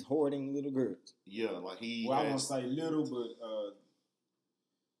fact. He's hoarding little girls. Yeah, like he. Well, I won't say little, but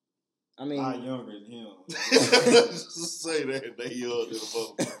I mean, a lot younger than him. Say that they young than a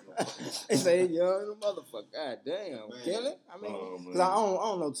motherfucker. They say young than a motherfucker. God damn, Man. kill it. I mean, because I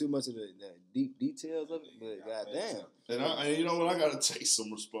don't know too much of the deep details of it, but goddamn. And you know what? I gotta take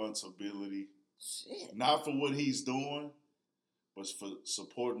some responsibility. Shit. Not for what he's doing, but for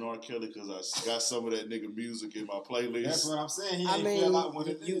supporting R. Kelly because I got some of that nigga music in my playlist. That's what I'm saying. He I ain't mean, feel like one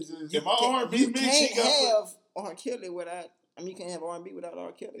of the niggas. In my R&B you mix, can't he got have R. Kelly without. I mean, you can't have R&B without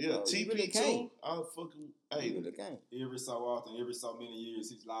R. Kelly. yeah, bro. You TP really too. can't. I fucking You really can't. Every so often, every so many years,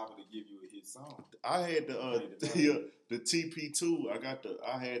 he's liable to give you a hit song. I had the TP2.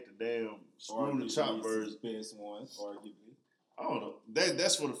 I had the damn Screw the Chop version. Best one, arguably. I don't know.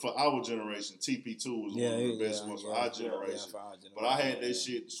 That's for our generation. TP2 was one of the best ones for our generation. But I had that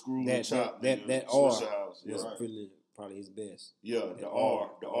shit Screw the Chop. That R House. was probably his best. Yeah, the R.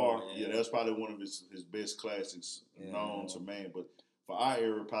 Yeah, that's probably one of his best classics known to man. But for our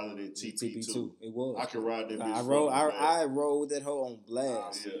era, probably that TP2. It was. I could ride that bitch. I rode that hoe on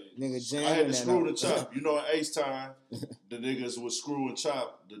blast. Nigga jamming. I had to Screw the Chop. You know, at Ace Time, the niggas would Screw and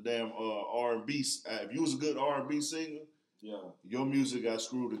Chop the damn R&B. If you was a good R&B singer, your music got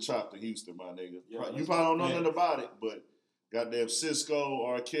Screwed and Chopped in Houston, my nigga. You probably don't know nothing about it, but goddamn Cisco,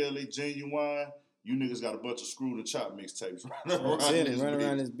 R. Kelly, Genuine, you niggas got a bunch of Screwed and Chopped mixtapes running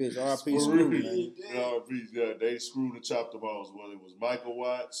around this bitch. R.P. Screwed, man. Yeah, they Screwed and Chopped the most. Whether it was Michael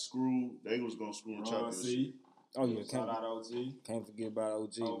Watts, Screwed, they was gonna Screw and Chop this shit. Oh yeah, can't forget about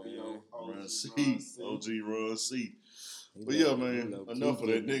OG, man. Run C, OG Run C. But yeah, man, enough of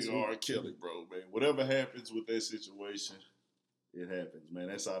that nigga R. Kelly, bro, man. Whatever happens with that situation, it happens, man.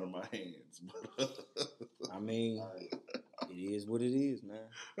 That's out of my hands. I mean, it is what it is, man.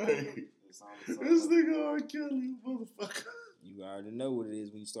 Hey, this nigga R. Kelly, motherfucker. You already know what it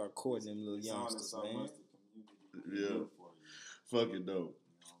is when you start courting them little youngsters, man. Yeah, fucking dope.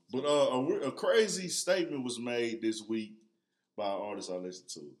 But a crazy statement was made this week by an artist I listened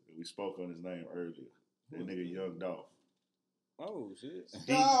to. We spoke on his name earlier. That nigga Young Dolph. Oh shit!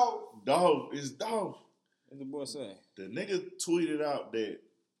 Dolph is Dolph. What the boy say? The nigga tweeted out that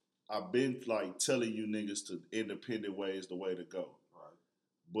I've been like telling you niggas to independent way is the way to go. Right.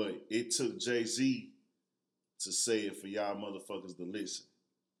 But it took Jay-Z to say it for y'all motherfuckers to listen.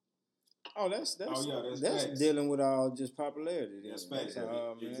 Oh, that's dealing with all just popularity. That's facts.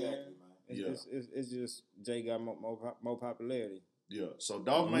 Exactly, man. It's just Jay got more popularity. Yeah. So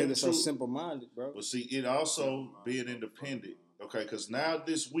Dolph made it so simple minded, bro. But see, it also being independent. Okay, because now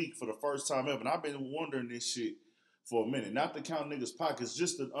this week, for the first time ever, and I've been wondering this shit for a minute, not to count niggas' pockets,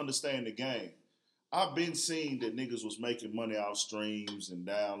 just to understand the game. I've been seeing that niggas was making money off streams and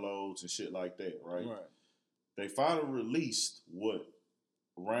downloads and shit like that, right? They finally released the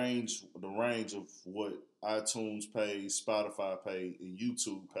range of what iTunes pays, Spotify pay, and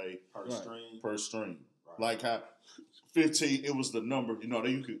YouTube pay per stream. Right. Like how 15, it was the number. You know,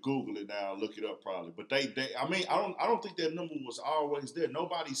 you could Google it now, look it up probably. But I don't think that number was always there.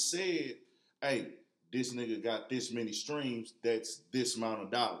 Nobody said, "Hey, this nigga got this many streams. That's this amount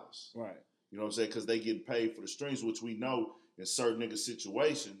of dollars." Right. You know what I'm saying? Because they get paid for the streams, which we know in certain nigga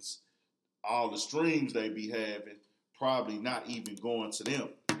situations, all the streams they be having probably not even going to them.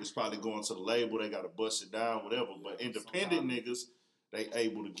 It's probably going to the label. They got to bust it down, whatever. But independent niggas, they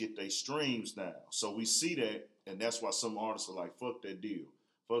able to get their streams now. So we see that. And that's why some artists are like, fuck that deal.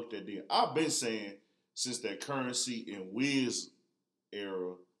 Fuck that deal. I've been saying since that Currency and Wiz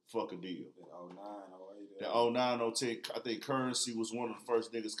era, fuck a deal. That 09, 010, I think Currency was one of the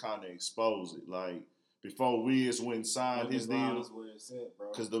first niggas kind of expose it. Like, before Wiz went and signed his deal,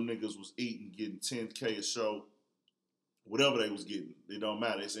 because them niggas was getting $10K a show. Whatever they was getting, it don't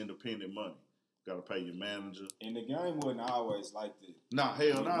matter. It's independent money. Got to pay your manager. And the game wasn't always like that. Nah,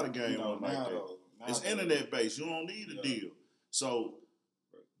 hell, not a game wasn't like that. It's internet based. You don't need a deal. So,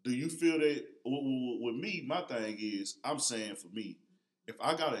 do you feel that? With me, my thing is, I'm saying for me, if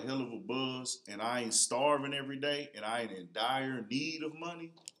I got a hell of a buzz and I ain't starving every day and I ain't in dire need of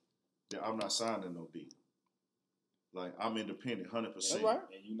money, then I'm not signing no deal. Like, I'm independent, 100%. Right.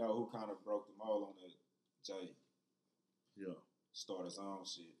 And you know who kind of broke the mold on that? Jay. Yeah. Start his own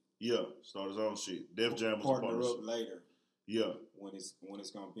shit. Yeah, start his own shit. Def Jam was a partner partnership. up later. Yeah, when it's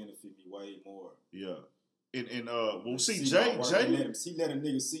gonna benefit me way more. yeah. And well, see, Jay, Jay. let a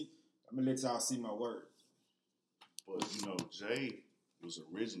nigga see. I'm gonna let y'all see my work. But Jay was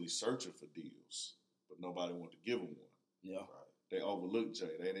originally searching for deals, but nobody wanted to give him one. Yeah. Right. They overlooked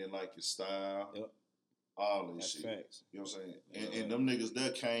Jay. They didn't like his style. Yep. All this That's shit. facts. You know what I'm saying? And them niggas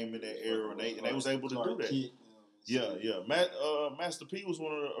that came in that era, and they was able to do that. Kid, Yeah. Master P was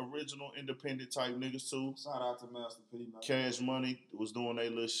one of the original independent type niggas too. Shout out to Master P, man. Cash Money was doing their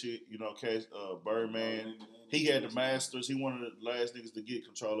little shit. Cash Birdman. He had the masters. He one of the last niggas to get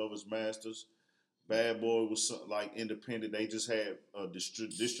control of his masters. Bad Boy was like independent. They just had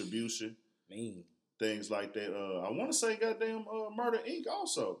distribution. Mean. Things like that. I want to say goddamn Murder Inc.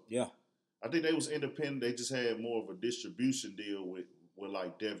 also. Yeah. I think they was independent. They just had more of a distribution deal with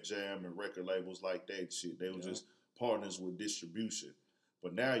like Def Jam and record labels like that shit. They were just partners with distribution.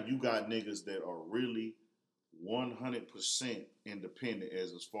 But now you got niggas that are really 100% independent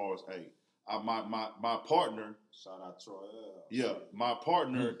as far as my partner. Shout out Troy Ave. Yeah, my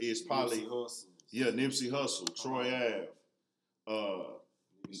partner is probably Nipsey Hussle, Troy Ave.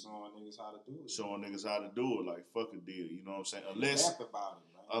 Showing niggas how to do it. Showing niggas how to do it, like fuck a deal. You know what I'm saying? Unless about it,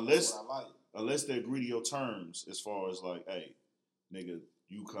 man. Unless they agree to your terms, as far as like, hey, nigga,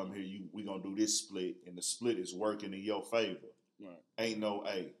 you come here, we gonna do this split, and the split is working in your favor. Right. Ain't no,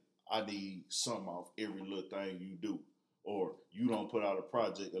 hey, I need something off every little thing you do, or you don't put out a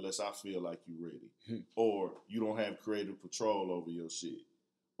project unless I feel like you ready, or you don't have creative control over your shit.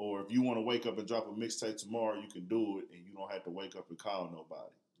 Or if you want to wake up and drop a mixtape tomorrow, you can do it, and you don't have to wake up and call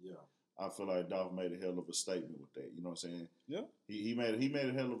nobody. Yeah, I feel like Dolph made a hell of a statement with that. You know what I'm saying? Yeah, he made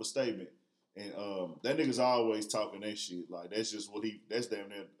a hell of a statement, and that nigga's always talking that shit. Like that's just that's damn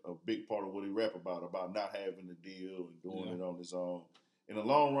near a big part of what he rap about not having a deal and doing it on his own. In the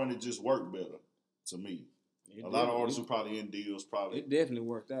long run, it just worked better to me. A lot of artists who probably in deals it definitely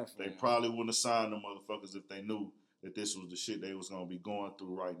worked out for they them. probably wouldn't have signed them motherfuckers if they knew that this was the shit they was gonna be going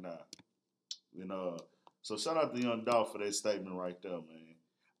through right now. So shout out to Young Dolph for that statement right there, man.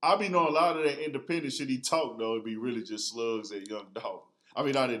 I be knowing a lot of that independent shit he talk though. It be really just slugs at Young Dolph. I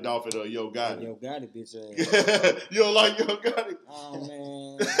mean, not at Dolph at Yo Gotti. Yo Gotti, bitch ass. You don't like Yo Gotti? Oh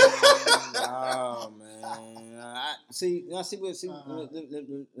man, oh man.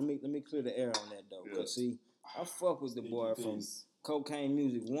 Let me clear the air on that though. Yeah. Cause see, I fuck with the boy from Cocaine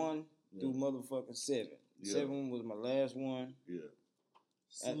Music 1 through motherfucking 7. Yeah. 7 was my last one. Yeah.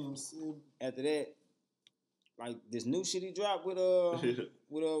 After that, like this new shit he dropped with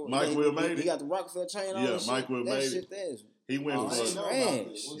Mike Will made it. He got the Rockefeller chain on. Yeah, Mike Will made it. He went for trash.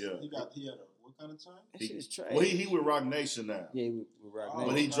 He had what kind of chain? That shit is trash. Well, he with Rock Nation now. Yeah, with Rock Nation.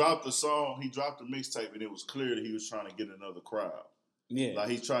 But he dropped the song, he dropped the mixtape, and it was clear that he was trying to get another crowd. Yeah, like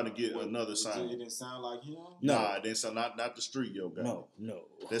he's trying to get another sound. It didn't sound like him. No. Nah, it didn't sound not the street Yo Gotti. No.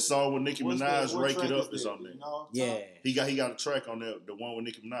 That song with Nicki Minaj, "Rake It Up," is on there. Yeah, he got a track on there, the one with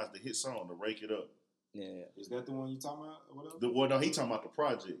Nicki Minaj, the hit song, the "Rake It Up." Yeah, is that the one you talking about? Or whatever? No, he talking about the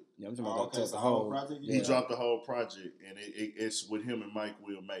project. Yeah, I'm talking about the whole project. Yeah. He dropped the whole project, and it's with him and Mike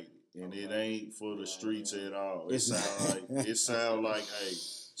Will made it, and it ain't for the streets at all. It sound like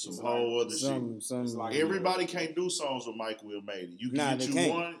some whole other shit. Like everybody can't do songs with Mike Will made it. You can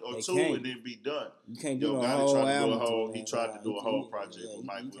get one or two and then be done. You can't do a whole album. He tried to do a whole project with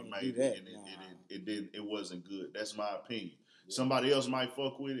Mike Will made it, and it wasn't good. That's my opinion. Yeah. Somebody else might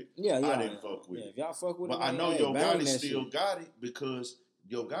fuck with it. Yeah. I didn't fuck with it. If y'all fuck with it, but I know Yo Gotti still got it because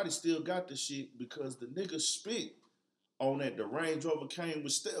Yo Gotti still got the shit because the nigga spit on that. The Range Rover came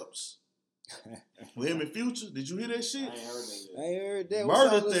with steps. With him and Future, did you hear that shit? I ain't heard that.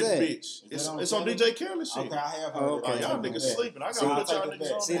 Murdered that bitch. It's on DJ Khaled shit. Okay, I have heard it. Oh, y'all niggas sleeping. I gotta put y'all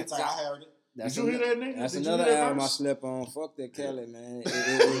niggas on that. I heard it. Did you hear that, nigga? That's another album I slept on. Fuck that Khaled, man.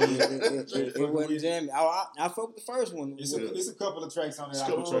 It wasn't jamming. I fuck with the first one. It's a couple of tracks on there. I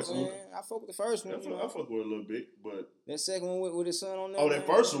fuck with the first one. I fuck with it a little bit, but that second one with his son on there. Oh, that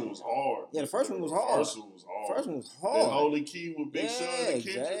first one was hard. Yeah, the first one was hard. First one was hard. That Holy Key with Big Sean and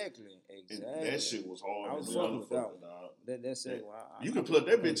Kendrick. Exactly. That shit was hard. I was fucking with that one. That's it. You can plug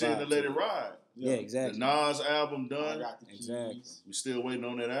that bitch in and let it ride. Yeah, exactly. The Nas album done. Exactly. We still waiting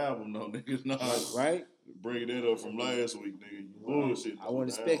on that album though, niggas. Nas. Right? Bringing that up from last week, nigga. You bullshit. I wasn't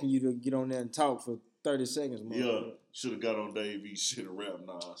expecting you to get on there and talk for 30 seconds, man. Yeah. Should have got on Dave E shit and rap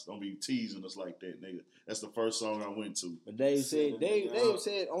Nas. Don't be teasing us like that, nigga. That's the first song I went to. But Dave said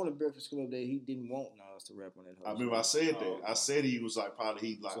on the Breakfast Club that he didn't want Nas to rap on that. I remember I said that. I said he was like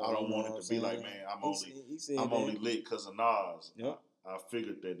probably I don't want it to be like, man, I'm only lit because of Nas. Yep. I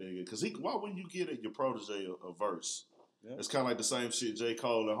figured that nigga because why wouldn't you get your protege a verse Yep. It's kind of like the same shit J.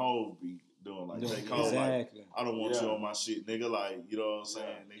 Cole and Hov be doing. Like J. Cole, exactly. like, I don't want you on my shit, nigga. Like, you know what I'm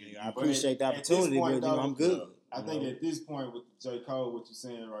saying? Nigga, I appreciate the opportunity, but you know, I'm good. I think at this point with J. Cole, what you're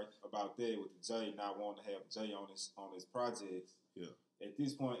saying right about that with the J not wanting to have J on his projects. Yeah. At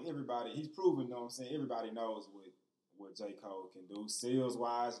this point, he's proven. You know what I'm saying? Everybody knows what J. Cole can do, sales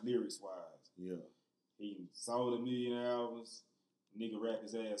wise, lyrics wise. Yeah. He sold 1 million albums. Nigga rap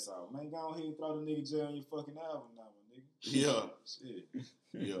his ass off. Man, go ahead and throw the nigga J on your fucking album now, my nigga. Yeah. Shit.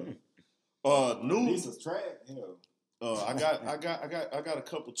 Yeah. New. This is track. Hell. I got a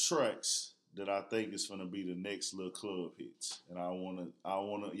couple tracks that I think is gonna be the next little club hits, and I wanna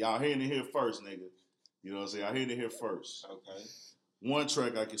y'all hearing it here first, nigga. You know what I'm saying? I hear it here first. Okay. One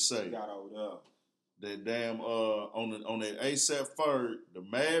track I can say. Got over there. That damn on that ASAP Ferg, the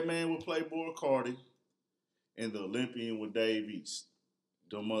Madman with Playboy Cardi, and the Olympian with Dave East.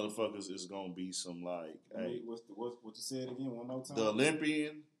 Them motherfuckers is gonna be some like, hey. What you said again? One more time. The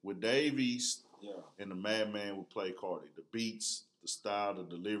Olympian with Dave East, yeah, and the Madman with Play Cardi. The beats, the style, the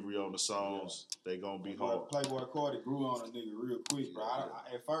delivery on the songs, they gonna be hard. Playboy Cardi grew on a nigga real quick, bro.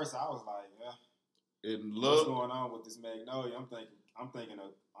 At first I was like, And what's going on with this Magnolia? I'm thinking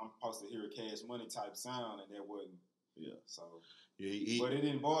I'm supposed to hear a Cash Money type sound, and that wasn't. Yeah. So. Yeah. But it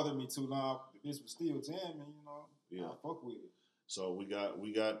didn't bother me too long. The bitch was still jamming, you know. Yeah. I fuck with it. So we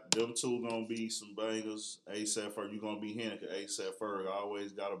got them two gonna be some bangers. ASAP Ferg, you gonna be hearing it. ASAP Ferg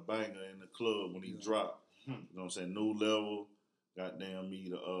always got a banger in the club when he drop. You know what I'm saying? New Level. Goddamn me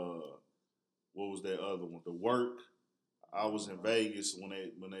the what was that other one? The Work. I was in Vegas when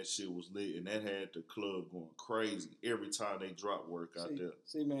that shit was lit, and that had the club going crazy every time they drop Work out there.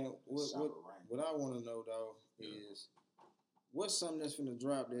 See, man, what I want to know though is what's something that's finna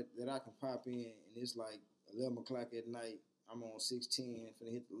drop that I can pop in, and it's like 11 o'clock at night. I'm on 610,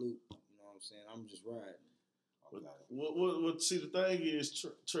 finna hit the loop. You know what I'm saying? I'm just riding. What? See, the thing is,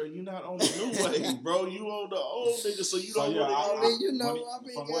 Trey, you not on the new wave, bro. You on the old nigga, so you don't.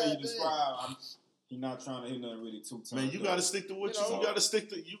 From what you describe, he not trying to hit nothing really too tough. Man, you got to stick to what you got to stick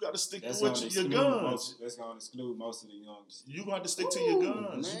to. You got to stick to what your guns. That's gonna exclude most of the youngsters. You got to stick to your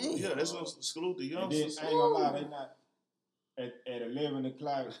guns. Man. Yeah, that's gonna exclude the youngsters. I ain't gonna lie, they not at 11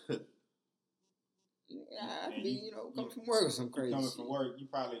 o'clock. Yeah, I mean, coming from work or some crazy. Coming from work, you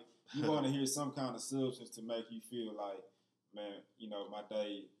want to hear some kind of substance to make you feel like, man, my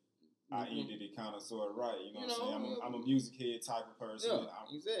day. I ended it kind of sort of right, you know what I'm saying? I'm a music head type of person.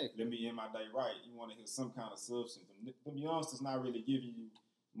 Yeah, exactly. Let me end my day right. You want to hear some kind of substance. Them youngsters not really giving you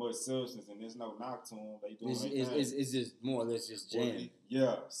much substance, and there's no knock to them. They doing their thing. It's just more or less just jamming.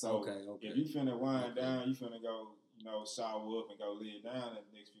 Yeah. So okay. If you finna wind down, you finna go, shower up and go lay down in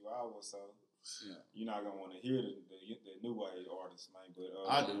the next few hours. So you're not gonna want to hear the new wave artists, man. But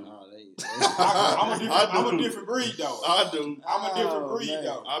I do. I'm a different breed, though. I do. I'm a different breed,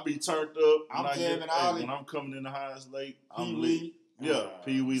 though. I be turned up. I'm jamming all when I'm coming in the highest late. I'm lit. Yeah,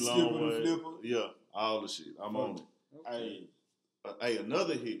 Pee Wee Long Way. Flipper. Yeah, all the shit. I'm on it. Okay. Hey,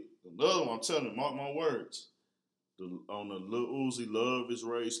 another hit. Another one. I'm telling you, mark my words. On the Lil Uzi Love Is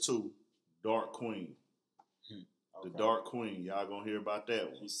Raised 2, Dark Queen. The Dark Queen. Y'all gonna hear about that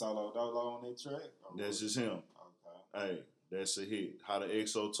one. He solo dolo on that track? That's just him. Okay. Hey, that's a hit. How the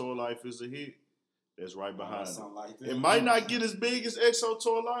EXO Tour Life is a hit. That's right behind it. Like that. It might not get as big as EXO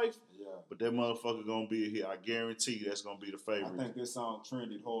Tour Life, but that motherfucker gonna be a hit. I guarantee you that's gonna be the favorite. I think this song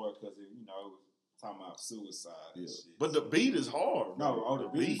trended hard because it was talking about suicide and shit. But the beat is hard, bro. No, the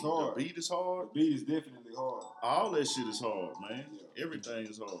beat is hard. The beat is hard. The beat is definitely hard. All that shit is hard, man. Yeah. Everything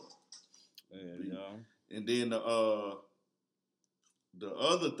is hard. Yeah. And then the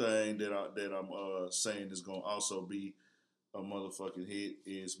other thing that I'm saying is gonna also be a motherfucking hit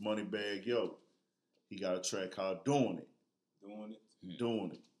is Moneybagg Yo. He got a track called Doing It.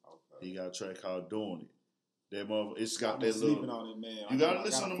 Doing It. Okay. He got a track called Doing It. That mother, it's got I'm that sleeping little. on it, man. You gotta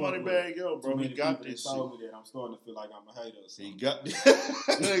listen to Moneybagg Yo, bro. He got this shit. Told me that I'm starting to feel like I'm a hater. He got.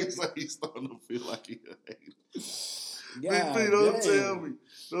 Niggas like he's starting to feel like he a hater. Big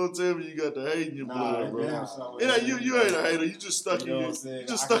don't tell me you got the hate in your blood, bro. You ain't a hater. You just stuck in your ways.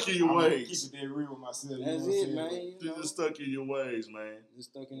 Keep it that real with myself. That's it, man. You just stuck in your ways, man.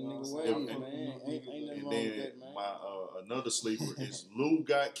 Just stuck in the nigga ways, man. Ain't nothing wrong with that, man. My another sleeper is Lou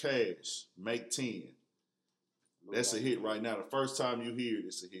Got Cash. Make 10. That's a hit right now. The first time you hear it,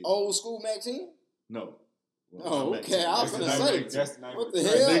 it's a hit. Old school Mac 10? No. Oh, okay. I was gonna say, that's the name what of the the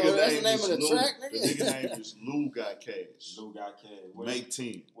hell? track. That's the name of the track, nigga. The nigga name is Lou Got Cash. Lou Got Cash. Make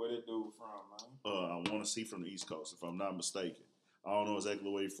 10. Where that dude from, man? I want to see from the East Coast, if I'm not mistaken. I don't know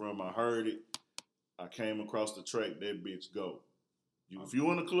exactly where he from. I heard it. I came across the track. That bitch go. If you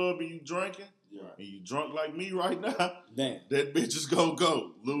in the club and you drinking, and you drunk like me right now, damn, that bitch is gonna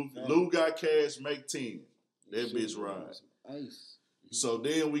go. Lou got cash, make 10. That bitch ride. Ice. So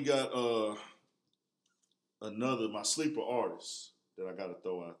then we got my sleeper artist that I gotta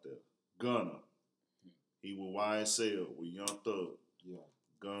throw out there. Gunna. He with YSL with Young Thug. Yeah.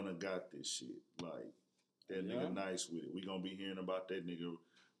 Gunna got this shit. Like, that nigga nice with it. We gonna be hearing about that nigga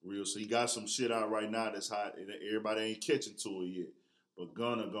real. So he got some shit out right now that's hot. And everybody ain't catching to it yet. But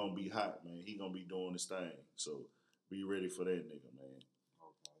Gunna gonna be hot, man. He gonna be doing his thing. So be ready for that nigga, man.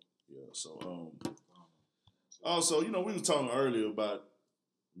 Okay. Yeah, so also, we was talking earlier about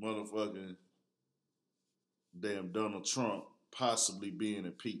motherfucking damn Donald Trump possibly being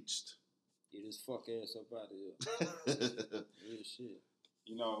impeached. Get his fuck ass up out of here. Real shit.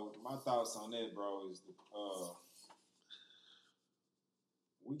 My thoughts on that, bro, is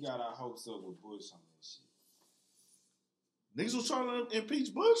we got our hopes up with Bush on that shit. Niggas was trying to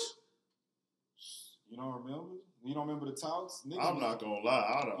impeach Bush? You don't remember? You don't remember the talks? I'm not gonna lie.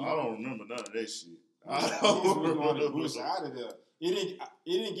 I don't remember none of that shit. Niggas was wanting Bush out of there. It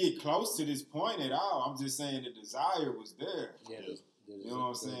didn't get close to this point at all. I'm just saying the desire was there. Yeah. You know what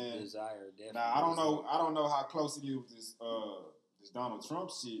I'm saying? Desire, definitely. Now I don't know how close it is with this Donald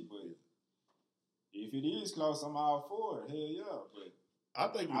Trump shit, but if it is close, I'm all for it. Hell yeah. But I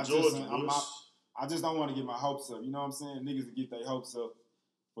think with George Bush, I just don't want to get my hopes up. You know what I'm saying? Niggas to get their hopes up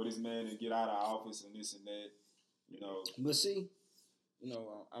for this man to get out of office and this and that. But see, I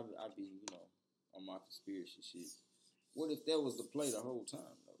be on my conspiracy shit. What if that was the play the whole time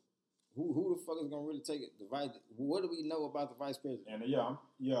though? Who the fuck is gonna really take it? What do we know about the vice president? And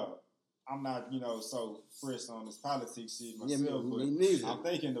I'm not so fresh on this politics shit myself, but me neither. I'm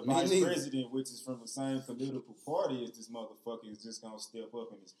thinking the vice president, which is from the same political party as this motherfucker, is just gonna step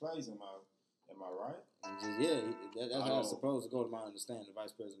up in his place. Am I right? That's how it's supposed to go, to my understanding. The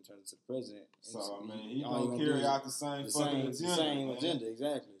vice president turns into the president. So he gonna carry out the same agenda,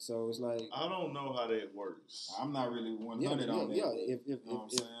 exactly. So it's like, I don't know how that works. I'm not really 100 on that. Yeah,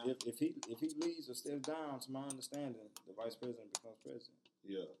 if he leaves or steps down, to my understanding, the vice president becomes president.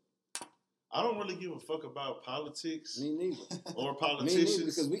 Yeah. I don't really give a fuck about politics. Me neither. Or politicians. Me neither,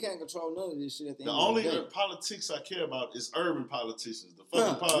 because we can't control none of this shit at the end only of the day. politics I care about is urban politicians. The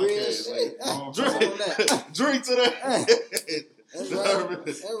fucking podcast. Like, drink to that.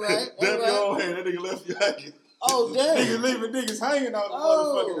 That's right. Damn your own hand. That nigga left you hanging. Oh, damn. Niggas leaving niggas hanging on the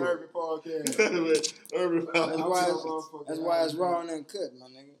motherfucking urban podcast. Urban politics. That's why it's raw and uncut, my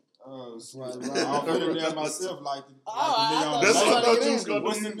nigga. Oh, I'll put it there myself like the nigga on that's the what I thought you was gonna do.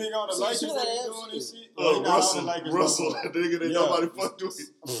 What's the nigga on the Lakers that be doing this shit? Russell, that nigga that nobody fucked with.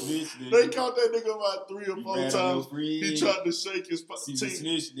 They caught that nigga about 3 or 4 times. He tried to shake his team.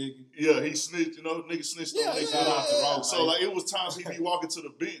 Snitch, nigga. Yeah, he snitched. Nigga snitched on niggas. So like it was times he be walking to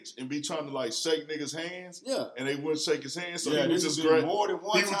the bench and be trying to like shake niggas' hands. Yeah. And they wouldn't shake his hand. So he would just more than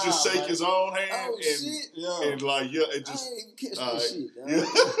one he would just shake his own hand and like it just. I ain't even catch that shit.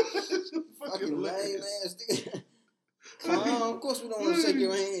 Fucking lame ass nigga. Of course we don't want to shake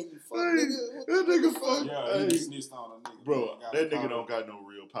your hand, you fuck nigga. That nigga fuck. Yeah, he snitched on a nigga. Bro, that nigga don't got no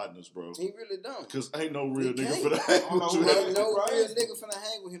real partners, bro. He really don't. Because ain't no real nigga for that. Ain't no real nigga finna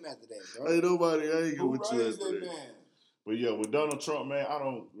hang with him after that, bro. Ain't nobody hanging with you after that. Man? But yeah, with Donald Trump, man, I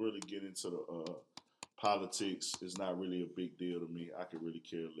don't really get into the politics. It's not really a big deal to me. I could really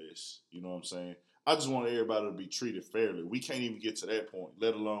care less. You know what I'm saying? I just want everybody to be treated fairly. We can't even get to that point,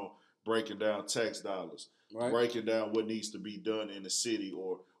 let alone breaking down tax dollars, breaking down what needs to be done in the city,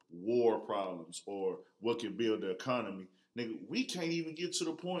 or war problems, or what can build the economy. Nigga, we can't even get to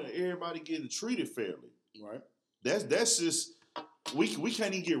the point of everybody getting treated fairly. Right. That's just we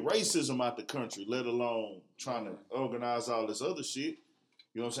can't even get racism out the country, let alone trying to organize all this other shit.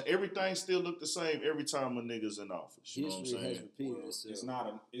 You know what I'm saying? Everything still look the same every time a nigga's in office. You know what I'm saying? Has repeated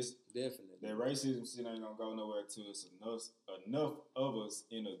itself. It's definitely that racism shit ain't gonna go nowhere till it's enough of us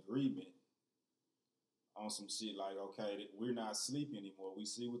in agreement on some shit like, okay, we're not sleeping anymore. We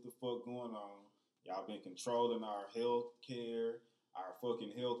see what the fuck going on. Y'all been controlling our health care, our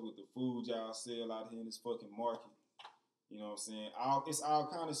fucking health with the food y'all sell out here in this fucking market. You know what I'm saying? It's all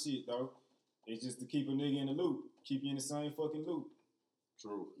kind of shit though. It's just to keep a nigga in the loop, keep you in the same fucking loop.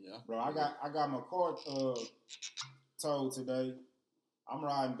 True. Yeah. Bro, I got my car towed today. I'm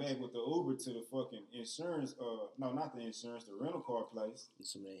riding back with the Uber to the fucking insurance. No, not the insurance, the rental car place. Get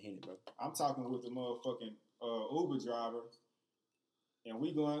some of that Henny, bro. I'm talking with the motherfucking Uber driver, and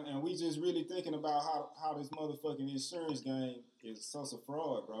we just really thinking about how this motherfucking insurance game is such a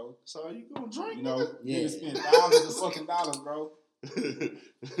fraud, bro. So you gonna drink? You know, you spend thousands of fucking dollars, bro.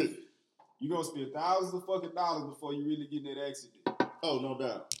 You gonna spend thousands of fucking dollars before you really get in that accident. Oh, no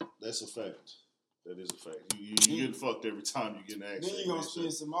doubt. That's a fact. That is a fact. You getting fucked every time you get an accident. Then you gonna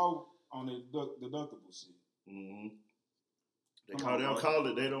spend some more on the deductible shit. Mm-hmm. They don't call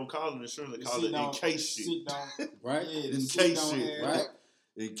it insurance. They call it in case shit. Right? Yeah, in case shit. Right?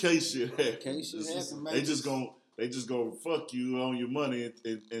 In case shit happens. In case shit happens. They just gonna fuck you on your money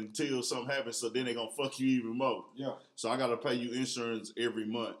until something happens. So then they gonna fuck you even more. Yeah. So I gotta pay you insurance every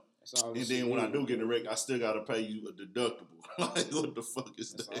month. And then when I do get in a wreck, I still gotta pay you a deductible. Like, what the fuck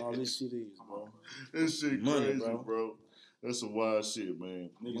is that? That's all this shit is, bro. This shit money, crazy, bro. That's some wild shit,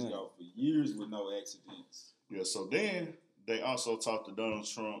 man. Niggas go for years with no accidents. Yeah, so then they also talked to Donald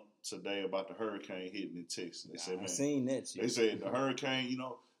Trump today about the hurricane hitting in Texas. They said, man, I seen that shit. They said the hurricane,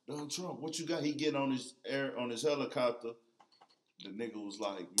 Donald Trump, what you got? He get on his helicopter. The nigga was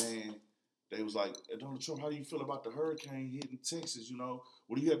like, man, they was like, Donald Trump, how do you feel about the hurricane hitting Texas?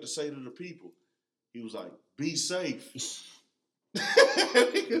 What do you have to say to the people? He was like, be safe.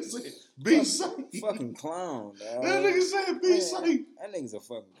 Nigga said, be safe. Fucking clown, dog. That nigga said, be safe. That nigga's a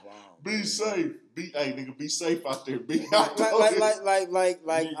fucking clown. Be safe. Hey, nigga, be safe out there. Be out there.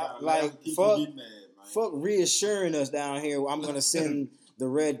 Fuck fuck reassuring us down here. I'm gonna send the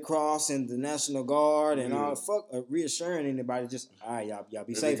Red Cross and the National Guard and all. Fuck reassuring anybody. Just all right, y'all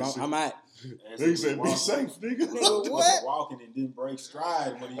be safe. I'm out. Nigga said, be safe, nigga. Nigga, what? Walking and didn't break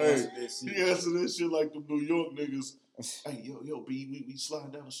stride when he answered that shit. He answered that shit like the New York niggas. Hey, yo, B, we sliding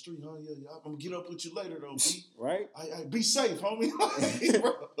down the street, huh? Yeah, I'm gonna get up with you later, though, B. Right? Be safe, homie.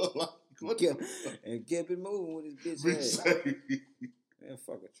 And kept it moving with his bitch Be ass. safe. Man,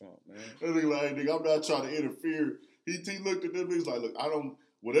 fuck a Trump, man. That nigga like, nigga, I'm not trying to interfere. He looked at them niggas like, look,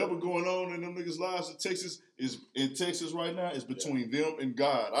 whatever going on in them niggas' lives in Texas right now is between them and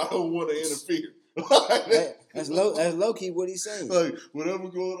God. I don't want to interfere. That's low key what he's saying. Like, whatever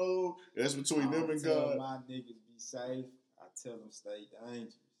going on, that's between them and God. My niggas be safe. I tell them stay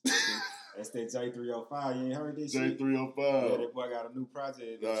dangerous. That's that J305. You ain't heard this shit? J305. Yeah, that boy got a new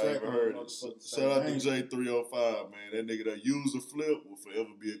project. I ain't heard it. Shout out to J305, man. That nigga that use a flip will forever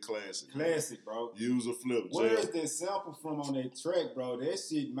be a classic. Classic, bro. Use a flip. Where is that sample from on that track, bro? That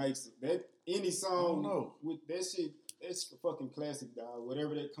shit makes that any song with that shit. It's a fucking classic, dog.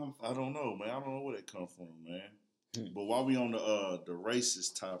 Whatever that come from. I don't know, man. I don't know where that come from, man. But while we on the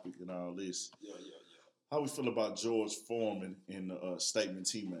racist topic and all this, yeah. How we feel about George Foreman and the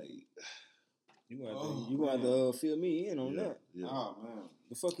statements he made? You gonna have to fill me in on that. Yeah. Oh man,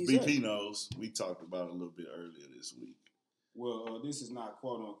 the fuck he BP said? knows. We talked about it a little bit earlier this week. Well, this is not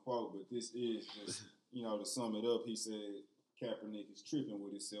quote unquote, but this is just to sum it up. He said Kaepernick is tripping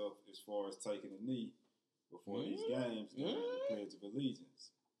with himself as far as taking a knee before these games during the Pledge of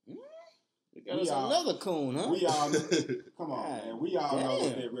Allegiance. We got another coon, huh? We all come on, man. We all know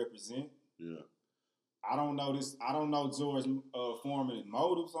what they represent. Yeah. I don't know this. I don't know George Foreman's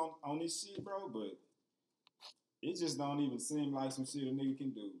motives on this shit, bro. But it just don't even seem like some shit a nigga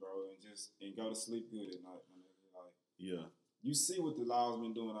can do, bro, and go to sleep good at night. Like, yeah. You see what the law's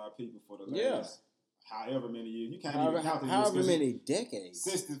been doing to our people for the last however many years. You can't even count however many decades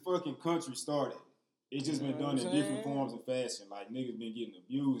since the fucking country started. It's just been done in different forms and fashion. Like niggas been getting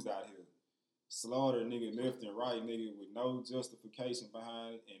abused out here. Slaughter nigga left and right, nigga, with no justification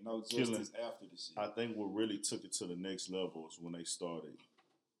behind it and no justice after the shit. I think what really took it to the next level is when they started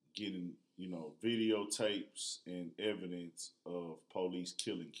getting, videotapes and evidence of police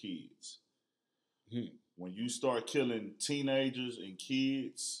killing kids. When you start killing teenagers and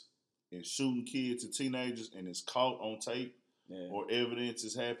kids and shooting kids and teenagers and it's caught on tape or evidence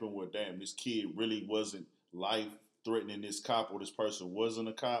has happened where, damn, this kid really wasn't life-threatening this cop or this person wasn't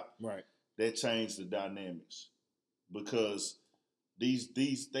a cop. Right. That changed the dynamics because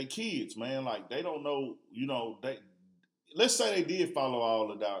they kids, man, like they don't know, let's say they did follow all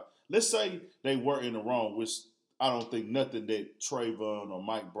of that. Let's say they were in the wrong, which I don't think nothing that Trayvon or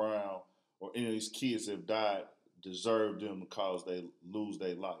Mike Brown or any of these kids have died deserved them to cause they lose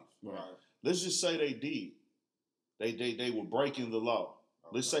their life. Right. Let's just say they did. They were breaking the law.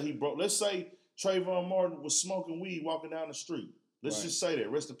 Okay. Let's say Trayvon Martin was smoking weed walking down the street. Let's just say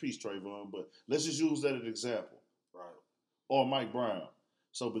that. Rest in peace, Trayvon. But let's just use that as an example. Right. Or Mike Brown.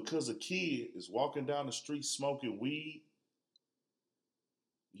 So because a kid is walking down the street smoking weed,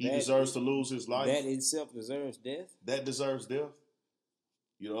 he deserves to lose his life. That itself deserves death? That deserves death.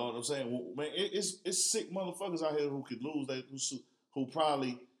 You know what I'm saying? Well, man, it's sick motherfuckers out here who could lose who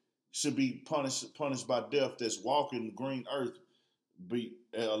probably should be punished by death that's walking the green earth,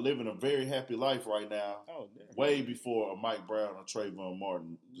 living a very happy life right now, way before a Mike Brown or Trayvon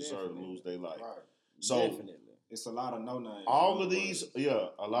Martin deserve to lose their life. Right. So definitely. It's a lot of no-names. All of these,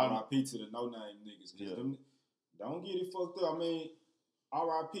 a lot of RIP to the no-name niggas. Don't get it fucked up. I mean,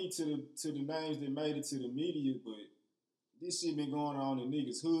 R.I.P. to the names that made it to the media, but this shit been going on in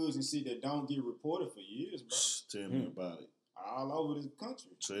niggas' hoods and shit that don't get reported for years, bro. Tell me about it. All over the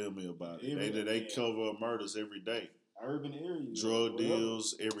country. Tell me about it. They cover murders every day. Urban areas. Drug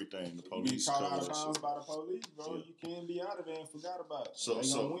deals, everything. The police you get caught cover out of that bounds shit. by the police, bro. Yeah. You can't be out of there and forgot about it. So, they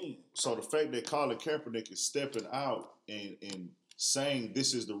gonna win. So the fact that Colin Kaepernick is stepping out and saying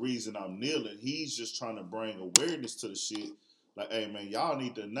this is the reason I'm kneeling, he's just trying to bring awareness to the shit. Like, hey man, y'all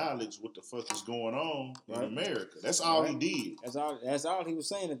need to acknowledge what the fuck is going on in America. That's all he did. That's all he was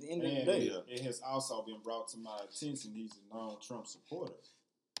saying at the end of the day. It has also been brought to my attention he's a non-Trump supporter.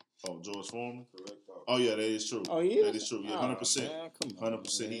 Oh, George Foreman? Correct. Oh yeah, that is true. Oh, he is? That is true. Yeah, 100%.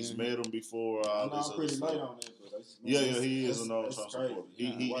 100%. He's met him before. I'm pretty late on that, but he is a non-Trump supporter.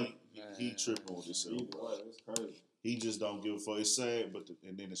 He tripping with himself. That's crazy. He just don't give a fuck. It's sad,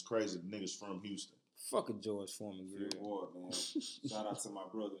 and then it's crazy. The niggas from Houston. Fuck a George Foreman, girl. Man. Shout out to my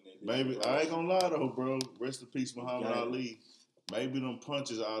brother. Maybe I ain't gonna lie though, bro. Rest in peace, Muhammad Ali. Maybe them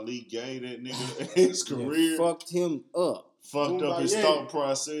punches Ali gave that nigga his career fucked him up. Fucked up his thought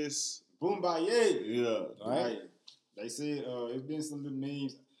process. Boombaye. Yeah. Right. They said it's been some little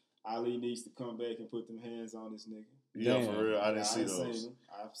memes. Ali needs to come back and put them hands on this nigga. Yeah, damn. For real. I didn't see those.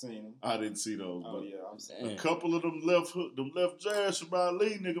 I've seen them. I didn't see those. Oh yeah, I'm saying. A couple of them left jabs from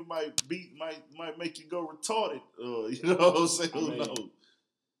Ali nigga might make you go retarded. You know what I'm saying? Who knows?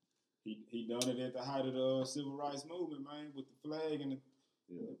 He done it at the height of the civil rights movement, man, with the flag and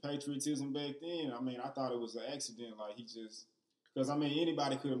the patriotism back then. I mean, I thought it was an accident. Like he just, because I mean,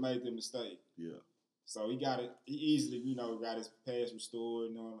 anybody could have made the mistake. Yeah. So he got it. He easily, got his past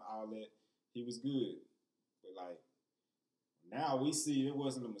restored, all that. He was good, but like. Now we see it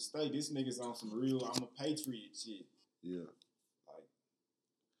wasn't a mistake. This nigga's on some real I'm a patriot shit. Yeah. Like.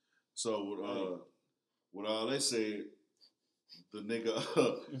 So with all they said, the nigga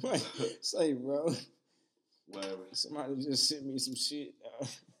say, bro. Whatever. Somebody just sent me some shit.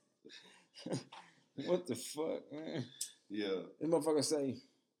 What the fuck, man? Yeah. This motherfucker say,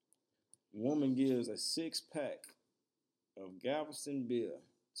 woman gives a 6-pack of Galveston beer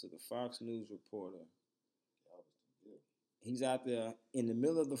to the Fox News reporter. He's out there in the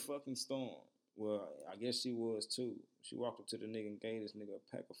middle of the fucking storm. Well, I guess she was too. She walked up to the nigga and gave this nigga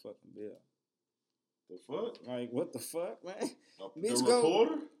a pack of fucking beer. The fuck? Like, what the fuck, man? The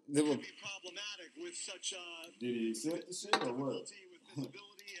reporter? Be problematic with such Did he accept the shit or what?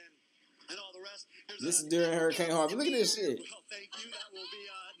 And all the rest. This is during Hurricane Harvey. Look at this shit. Well, thank you. That will be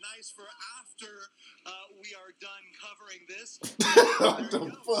nice for after we are done covering this. What the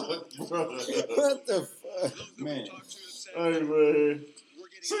fuck, bro? What the fuck? Man. Hey, man.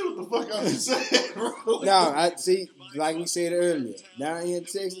 See what the fuck I just said, bro? No, I see, like we said earlier, down here in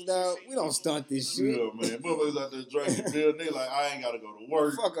Texas, dog, we don't stunt this shit. Yeah, man. Motherfuckers out there drinking beer, they like, I ain't got to go to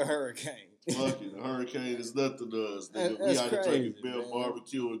work. Fuck a hurricane. Fuck it. A hurricane is nothing to us. That's we out here drinking crazy, beer,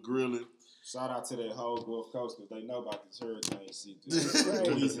 barbecue, and grilling. Shout out to that whole Gulf Coast because they know about this hurricane shit. This is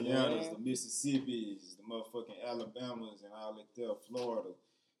crazy, Louisiana's, man. the Mississippis, the motherfucking Alabamas, and all that there, Florida.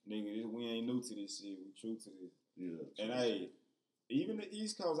 Nigga, we ain't new to this shit. We true to this. Yeah. And hey, even the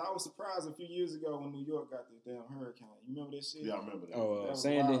East Coast, I was surprised a few years ago when New York got this damn hurricane. You remember that shit? Yeah, I remember that. Oh, that was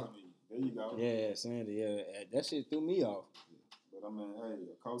Sandy. wild to me. There you go. Yeah, Sandy. Yeah, that shit threw me off. But I mean, hey,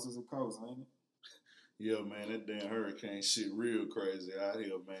 a coast is a coast, ain't it? Yeah, man, that damn hurricane shit real crazy out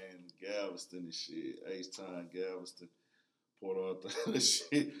here, man. Galveston and shit. H-Town, Galveston, Port Arthur, that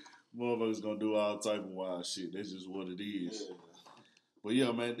shit. Motherfuckers gonna do all type of wild shit. That's just what it is. Yeah. But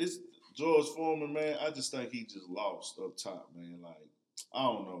yeah, man, this George Foreman, man, I just think he just lost up top, man. Like, I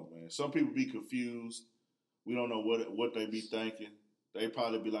don't know, man. Some people be confused. We don't know what they be thinking. They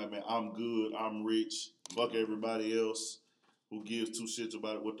probably be like, man, I'm good, I'm rich, fuck everybody else who gives two shits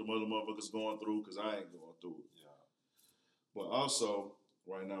about what the other motherfuckers going through, because I ain't going through it. Yeah. But also,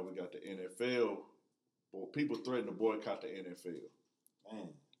 right now we got the NFL. Well, people threaten to boycott the NFL. Man.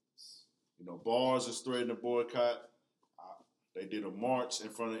 Bars is threatening to boycott. They did a march in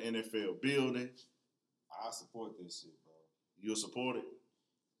front of the NFL building. I support this shit, bro. You'll support it?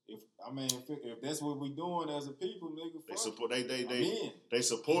 If that's what we doing as a people, nigga, They support. They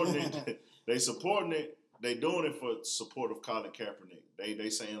supporting it. They supporting it. They doing it for support of Colin Kaepernick. They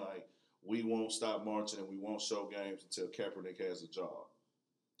saying like, we won't stop marching and we won't show games until Kaepernick has a job.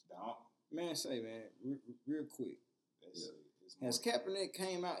 Man, real quick. Has Kaepernick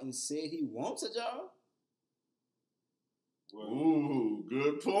came out and said he wants a job? Well, ooh,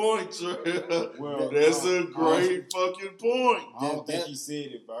 good point, Trey. Well, that's a great fucking point. I don't think he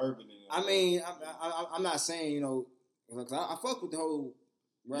said it verbally. I mean, I'm not saying, because I fuck with the whole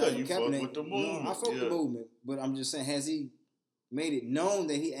you Kaepernick. Fuck with the movement. I fuck with the movement, but I'm just saying, has he made it known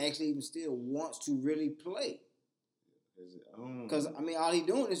that he actually even still wants to really play. Because I mean, all he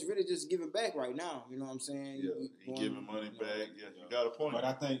doing is really just giving back right now. You know what I'm saying? Yeah, he giving money back. Yeah, you got a point. But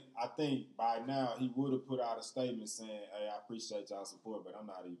I think by now he would have put out a statement saying, "Hey, I appreciate y'all support, but I'm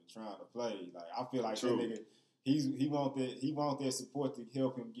not even trying to play." Like I feel like that nigga, he want that support to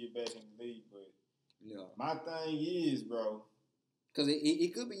help him get back in the league. But my thing is, bro, because he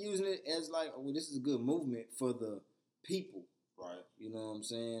could be using it as like, well, this is a good movement for the people. Right. You know what I'm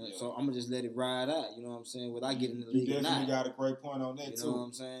saying? Yeah. So I'm going to just let it ride out, you know what I'm saying, without getting in the league or not. You definitely got a great point on that, too. You know what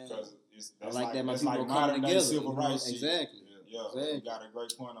I'm saying? I like that my that's people like coming modern day together. civil rights shit. Exactly. Yeah, exactly. you got a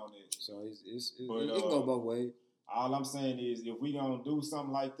great point on that. So it can go both ways. All I'm saying is if we going to do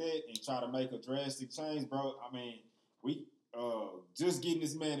something like that and try to make a drastic change, bro, I mean, we just getting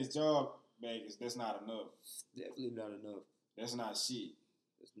this man his job back, that's not enough. Definitely not enough. That's not shit.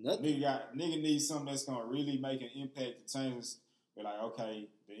 It's nothing. Nigga needs something that's going to really make an impact to change. Be like, okay,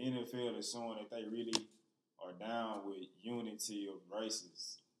 the NFL is showing that they really are down with unity of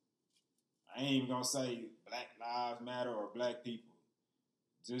races. I ain't even gonna say Black Lives Matter or Black people.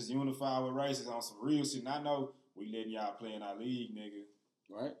 Just unify with races on some real shit. And I know we letting y'all play in our league, nigga.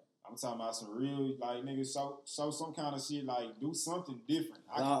 Right? I'm talking about some real, like, nigga, show some kind of shit, like, do something different.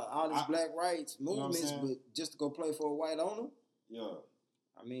 All these black rights movements, you know but just to go play for a white owner? Yeah.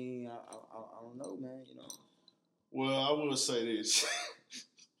 I mean, I don't know, man, you know. Well, I will say this.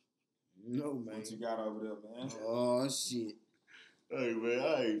 No, man. What you got over there, man? Oh, shit. Hey, man,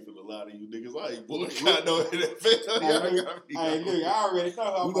 I ain't finna lie to you niggas. I ain't boycotting no NFL. Hey, look, I already know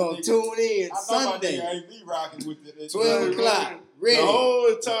how we gonna tune in Sunday. I ain't be rocking with it. 12 o'clock. Ready. The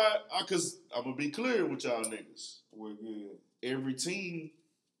whole time, because I'm going to be clear with y'all niggas. We're good. Every team,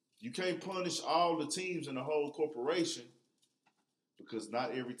 you can't punish all the teams in the whole corporation because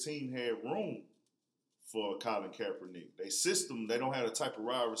not every team had room for Colin Kaepernick. They system, they don't have the type of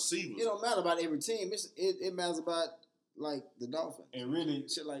wide receivers. It don't matter about every team. It matters about, like, the Dolphins. And really,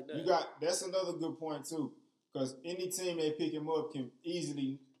 shit like that. That's another good point, too. Because any team they pick him up can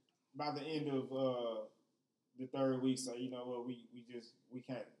easily, by the end of the third week, say, you know what, we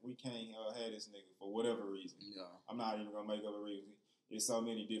can't have this nigga for whatever reason. Yeah. I'm not even gonna make up a reason. There's so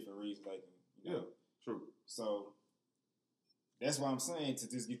many different reasons they can. You know? True. So that's why I'm saying to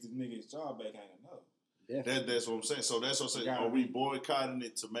just get this nigga his job back ain't enough. That's what I'm saying. So that's what I'm saying. Are we boycotting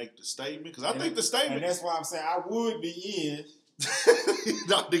it to make the statement? Because I think the statement. And that's why I'm saying I would be in.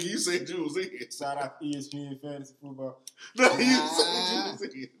 No, nigga, you said you was in. Shout out ESPN Fantasy Football. No, you said you was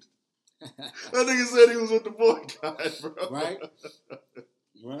in. That nigga said he was with the boycott, bro. Right?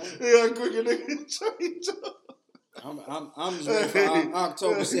 Right? Yeah, quick a nigga change up. I'm just ready for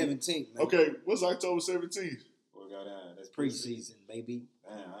October 17th, man. Okay, what's October 17th? What got down? That's preseason, baby.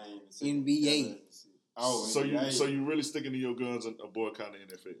 Damn, I ain't even NBA. Oh, so NBA. you really sticking to your guns and boycotting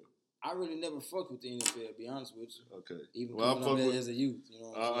the NFL? I really never fucked with the NFL, to be honest with you. Okay. Even coming up there as a youth, you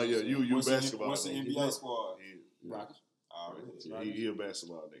know. Yeah, you what's basketball. What's the NBA squad? Rockets. He a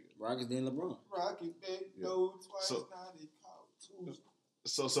basketball nigga. Rockets, then LeBron. Rockets, they go twice, now they call two.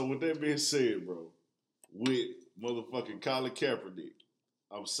 So with that being said, bro, with motherfucking Colin Kaepernick,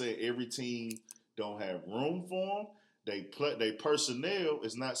 I'm saying every team don't have room for him. They personnel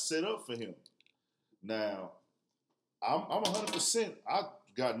is not set up for him. Now, I'm 100%. I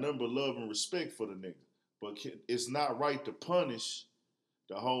got nothing but love and respect for the nigga, but it's not right to punish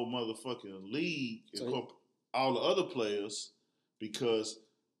the whole motherfucking league and all the other players because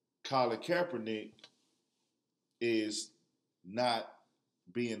Colin Kaepernick is not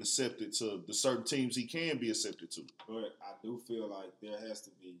being accepted to the certain teams he can be accepted to. But I do feel like there has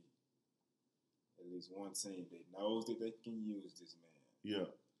to be at least one team that knows that they can use this man. Yeah.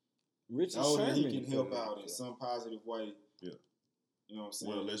 Know that he can help out in some positive way. Yeah. You know what I'm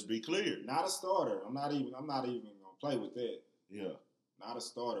saying? Well, let's be clear. Not a starter. I'm not even gonna play with that. Yeah. Not a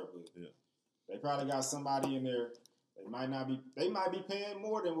starter, but yeah. They probably got somebody in there. They might be paying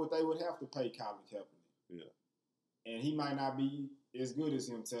more than what they would have to pay Colin Kaepernick. Yeah. And he might not be as good as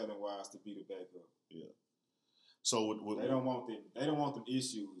him talent wise to be the backup. Yeah. So they don't want them. They don't want them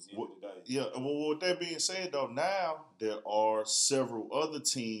issues in the day. Yeah. Well, with that being said, though, now there are several other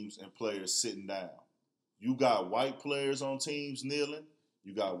teams and players sitting down. You got white players on teams kneeling.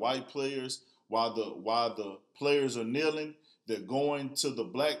 You got white players while the players are kneeling. They're going to the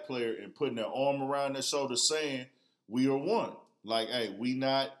black player and putting their arm around their shoulder, saying, "We are one." Like, hey, we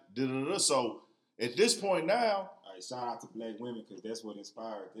not. Da-da-da. So at this point now, all right, shout out to black women because that's what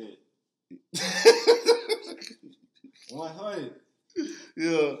inspired that. 100.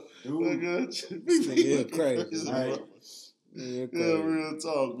 Yeah. Dude. You're crazy. Right. Yeah, real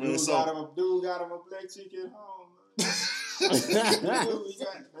talk, man. Dude got him a black chick at home. Man.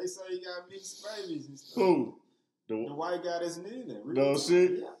 They say he got mixed babies and stuff. Who? The white guy that's kneeling. No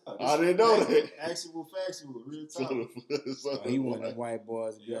shit? Yeah. I didn't know that. Actual, factual, real talk. So he one of the white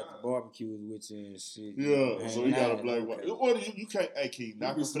boys be at the barbecues with you and shit. Yeah, so he got a black white. white. What you can't? Hey, can you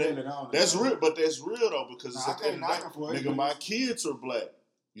knock him for that? On That's real, but that's real though because it's I at the end can't of knock the him for day. it. Nigga, my kids are black.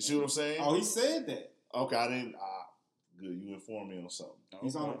 You see what I'm saying? Oh, he said that. Okay, I didn't. Good, you informed me on something.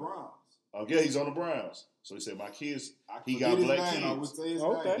 He's on the Browns. Oh yeah, he's on the Browns. So he said my kids. He forget got his black name. I would kids. say his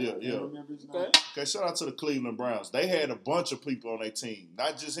Okay. name. Yeah. I can't remember his name. Okay, shout out to the Cleveland Browns. They had a bunch of people on their team,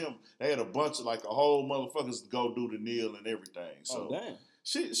 not just him. They had a bunch of like a whole motherfuckers to go do the kneel and everything. So damn.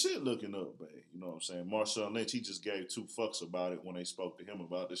 shit looking up, babe. You know what I'm saying? Marshawn Lynch, he just gave 2 fucks about it when they spoke to him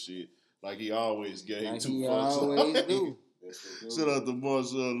about the shit. Like he always gave Like 2 he fucks. always do. Shout out to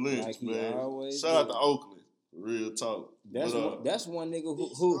Marshawn Lynch, Like he man. always Shout out do. to Oakland. Real talk. That's one nigga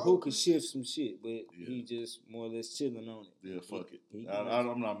who could shift some shit, but he just more or less chilling on it. Yeah, fuck it. He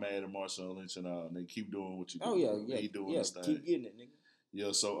I'm not mad at Marshawn Lynch and all. They keep doing what you do. Oh yeah. He doing yeah, his thing. keep getting it, nigga.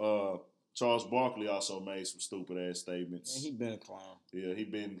 Yeah, so Charles Barkley also made some stupid ass statements. Man, he been a clown. Yeah, he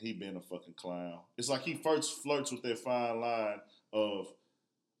been a fucking clown. It's like he first flirts with that fine line of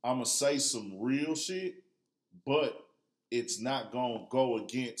I'ma say some real shit, but it's not gonna go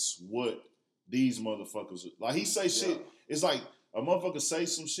against what these motherfuckers like. He say shit. It's like a motherfucker say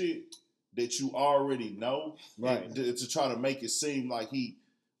some shit that you already know, Right? To try to make it seem like he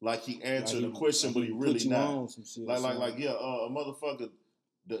answered the question, but he put really you not. on some shit, A motherfucker.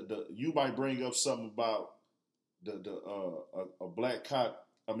 The you might bring up something about a black cop.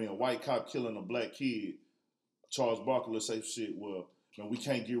 I mean, a white cop killing a black kid. Charles Barkley say shit. Well, we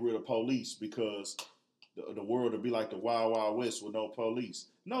can't get rid of police because the world would be like the Wild Wild West with no police.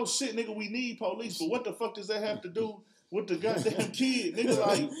 No shit, nigga. We need police, but what the fuck does that have to do with the goddamn kid, nigga?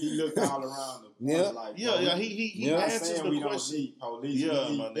 Like he looked all around him. Yeah. Like, he answers the we question. Don't need police. Yeah,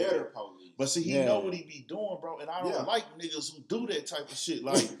 we my need better nigga. police. But see, he know what he be doing, bro, and I don't like niggas who do that type of shit.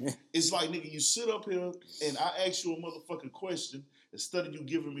 Like, it's like, nigga, you sit up here and I ask you a motherfucking question, instead of you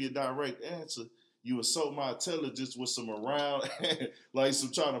giving me a direct answer, you insult my intelligence with some around, like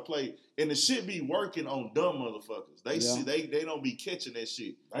some trying to play, and the shit be working on dumb motherfuckers. They see they don't be catching that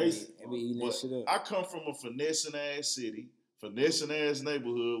shit. They be eating that shit up. I come from a finessing ass city, finessing ass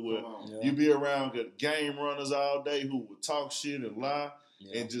neighborhood where Yeah. you be around game runners all day who would talk shit and lie.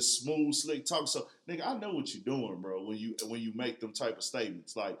 Yeah. And just smooth, slick talk. So, nigga, I know what you're doing, bro. When you make them type of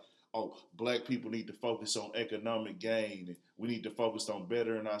statements, like, "Oh, black people need to focus on economic gain, and we need to focus on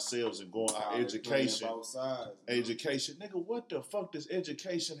bettering ourselves and going our education." Both sides, Education, nigga. What the fuck does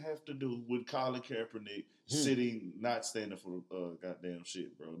education have to do with Colin Kaepernick sitting, not standing for goddamn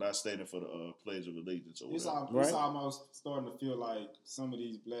shit, bro? Not standing for the Pledge of Allegiance or whatever. It's almost starting to feel like some of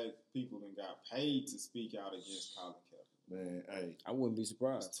these black people that got paid to speak out against Colin Kaepernick. Man, hey, I wouldn't be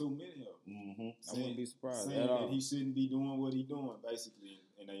surprised. There's too many of them. mm-hmm. I wouldn't be surprised saying at all. that he shouldn't be doing what he's doing, basically,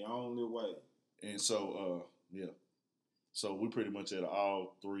 in their own little way. And so, yeah. So we pretty much at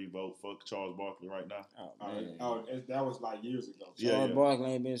all 3 vote fuck Charles Barkley right now. Oh, man. That was like years ago. Charles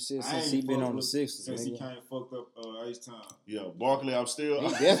Barkley ain't been shit since he been on the Sixers. Since he nigga. came fucked up H-Time. Yeah, Barkley, I'm still.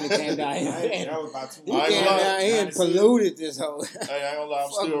 He definitely came down here. That was about 2 He I ain't came gonna lie. down here and polluted this whole. Hey, I ain't gonna lie, I'm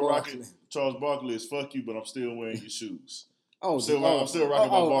Fuck still Barkley. rocking. Charles Barkley is fuck you, but I'm still wearing your shoes. Oh, I'm still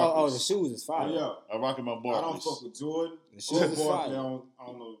rocking my Barkleys. Oh, the shoes is fire. Yeah. I'm rocking my I don't Barkleys. fuck with Jordan. The shoes is Barkley fire.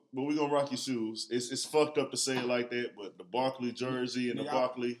 on the. But we gonna rock your shoes. It's fucked up to say it like that, but the Barkley jersey and the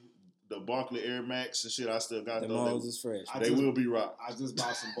Barkley Air Max and shit, I still got The those. Moses is fresh. They will be rocked. I just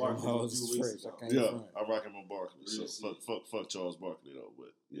bought some The Barkley a Moses few is weeks fresh. ago. I can't Yeah, front. I'm rocking my Barkley. Real So fuck Charles Barkley though,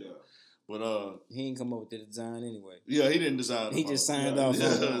 but Yeah. But He ain't come up with the design anyway. yeah, he didn't design them. He just signed yeah. off. Yeah,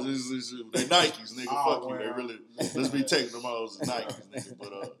 on it. they Nikes, nigga. Oh, Fuck you. They well. really let's be taking them all as Nikes, nigga.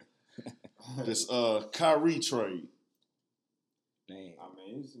 But this Kyrie trade. Man, I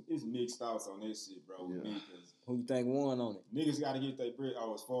mean, it's mixed thoughts on this shit, bro. With Yeah. me, 'cause who you think won on it? niggas got to get their bread.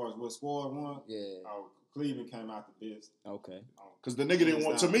 Oh, as far as what squad won, Yeah. Cleveland came out the best. Okay. Because the nigga didn't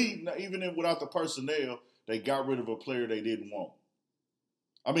want, to me, even without the personnel, they got rid of a player they didn't want.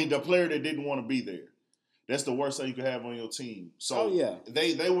 I mean, the player that didn't want to be there. That's the worst thing you could have on your team. So yeah.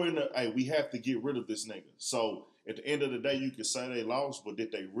 they were in the, hey, we have to get rid of this nigga. So at the end of the day, you could say they lost, but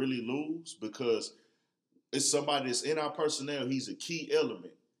did they really lose? Because it's somebody that's in our personnel. He's a key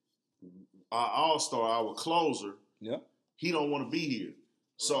element. Our all-star, our closer, Yeah. he don't want to be here.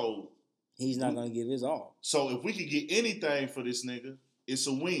 So He's not gonna give his all. So if we could get anything for this nigga, it's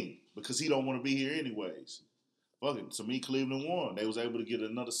a win because he don't want to be here anyways. Fuck it. To me, Cleveland won. They was able to get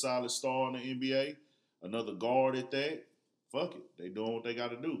another solid star in the NBA, another guard at that. Fuck it. They doing what they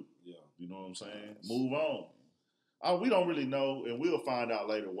got to do. Yeah. You know what I'm saying? Move on. We don't really know, and we'll find out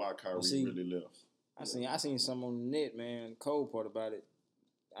later why Kyrie really left. I seen some on the net, man. The cold part about it,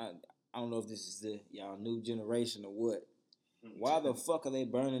 I don't know if this is the y'all new generation or what. Why the fuck are they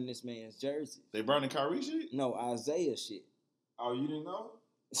burning this man's jersey? They burning Kyrie shit? No, Isaiah shit. Oh, you didn't know?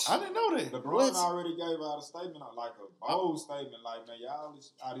 I didn't know that. LeBron already gave out a statement, like a bold statement, like, man, y'all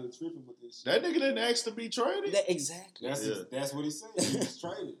out here tripping with this shit. That nigga didn't ask to be traded? Exactly. That's what he said. He was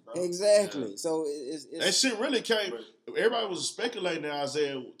traded, bro. Exactly. Yeah. So it's that shit really came. Everybody was speculating that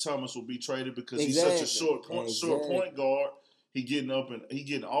Isaiah Thomas will be traded because he's such a short point guard. He getting up and he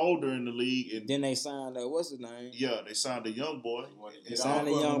getting older in the league. And then they signed what's his name? Yeah, they signed a young boy. They signed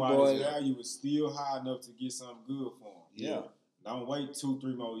a young boy. His value was still high enough to get something good for him. Yeah. Don't wait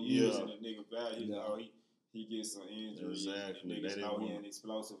 2-3 more years and the nigga value. He gets some injury. Exactly. And niggas know he ain't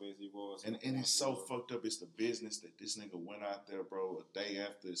explosive as he was. And it's so fucked up. It's the business that this nigga went out there, bro, a day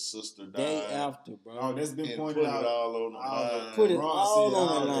after his sister died. Day after, bro. Oh, that's been pointed out. Put it all on the line. Put it all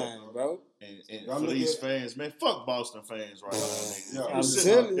on the line, bro. And for these fans, man, fuck Boston fans right now, nigga.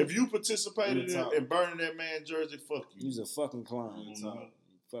 Yeah, if you participated in burning that man's jersey, fuck you. You's a fucking clown.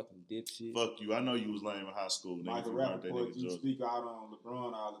 Fucking dipshit. Fuck you. I know you was lame in high school. Michael Rappaport, you speak out on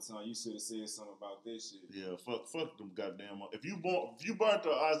LeBron all the time. You should have said something about this shit. Yeah, fuck them goddamn. If you burnt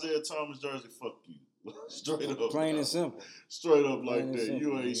the Isaiah Thomas jersey, fuck you. Straight up. Plain and simple. Straight up like that.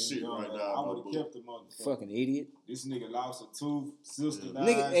 You ain't shit right now. I would have kept the motherfucker. Fucking idiot. This nigga lost a tooth, sister died.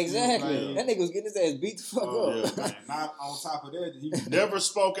 Nigga, exactly. That nigga was getting his ass beat the fuck up. Yeah. Not on top of that, he never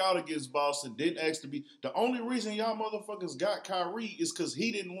spoke out against Boston. Didn't ask to be. The only reason y'all motherfuckers got Kyrie is because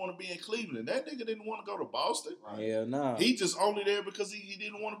he didn't want to be in Cleveland. That nigga didn't want to go to Boston. Right. Hell no. He just only there because he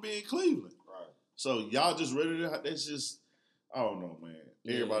didn't want to be in Cleveland. Right. So y'all just ready to. That's just. I don't know, man.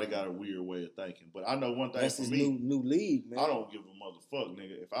 Everybody got a weird way of thinking, but I know one thing that's for his me. New league, man. I don't give a motherfuck,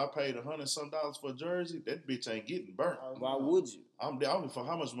 nigga. If I paid $100-some for a jersey, that bitch ain't getting burnt. Why would you? I don't for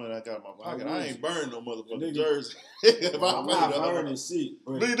how much money I got in my pocket. I ain't burning no motherfucking nigga, jersey. If I'm not burning shit.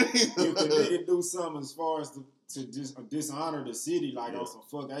 But if the the nigga do something as far as to just dishonor the city, like on some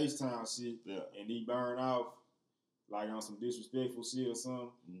fuck H-Town shit, and he burn off like on some disrespectful shit or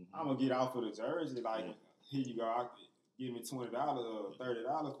something, I'm gonna get off of the jersey. Like, here you go. Give me $20 or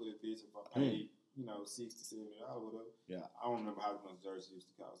 $30 for the bitch if I paid, $60, $70, whatever. Yeah. I don't remember how much jersey used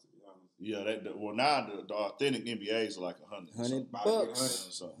to cost, to be honest. Yeah, well now the authentic NBAs are like $100. $100.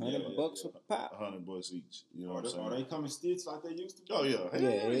 $100 a pop. $100 each. You know what I'm saying? Are they coming stitched like they used to? Oh yeah.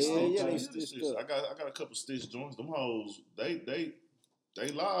 They stitched up. I got a couple stitch joints. Them hoes, they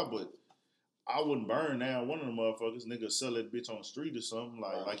lie, but I wouldn't burn now. One of them motherfuckers, nigga, sell that bitch on the street or something.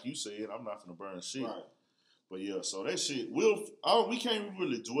 Like you said, I'm not finna burn shit. Right. But yeah, so that shit, we can't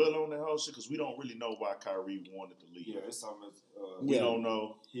really dwell on that whole shit because we don't really know why Kyrie wanted to leave. Yeah, it's something we don't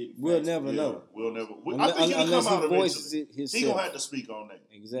know. We'll never know. We'll never. I think he'll come out eventually. He gonna have to speak on that.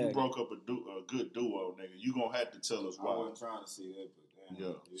 Exactly. You broke up a good duo, nigga. You gonna have to tell us why. I wasn't trying to see that, but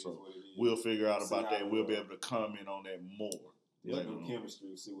damn, so we'll figure out about that. We'll be able to comment on that more. Yeah, good chemistry.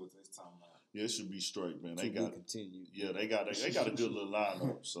 See what they're talking about. Yeah, it should be straight, man. They got continue. Yeah, they got a good little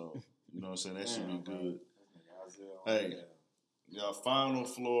lineup. So you know what I'm saying. That should be good. Hey, y'all, final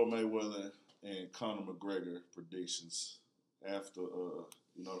Floyd Mayweather and Conor McGregor predictions after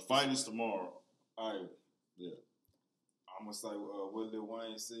the fight is tomorrow. All right, yeah. I'm gonna say what Lil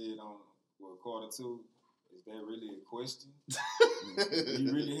Wayne said on Carter 2. Is that really a question?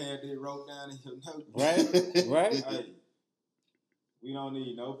 You really had that wrote down in your notes, right? Hey, we don't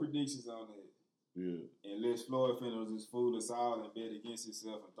need no predictions on that. Yeah. Unless Floyd finna just fool us all and bet against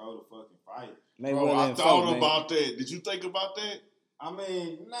himself and throw the fucking fight. Bro, I thought about that. Did you think about that? I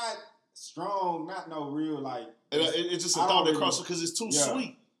mean, not strong, not no real like. It's just a thought that crossed because it's too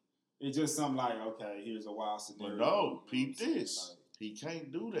sweet. It's just something like, okay, here's a wild scenario. But no, peep this. He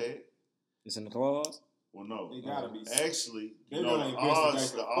can't do that. It's in the clause? Well, no. It gotta be. Actually,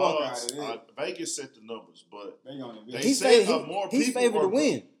 the odds, Vegas set the numbers, but they say more people. He's favored to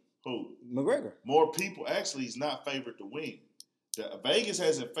win. Who? McGregor. More people. Actually, he's not favored to win. Vegas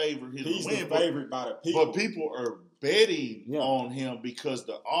hasn't favored him to win. Favored by the people. But people are betting on him because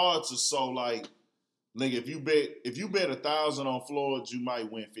the odds are so like, nigga, if you bet 1,000 on Floyd, you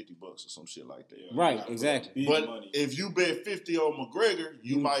might win $50 or some shit like that. Right, exactly. But if you bet 50 on McGregor,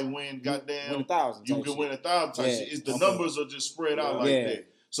 you might win goddamn 1,000. You can win 1,000 type shit. It's the numbers are just spread out like that.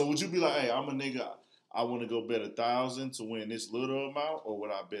 So would you be like, hey, I'm a nigga, I want to go bet 1,000 to win this little amount, or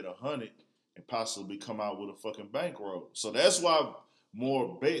would I bet 100 and possibly come out with a fucking bankroll? So that's why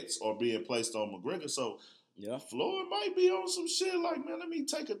more bets are being placed on McGregor. So Yeah. Floyd might be on some shit like, man, let me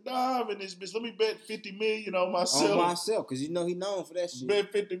take a dive in this bitch. Let me bet 50 million on myself. On myself, because you know he known for that shit.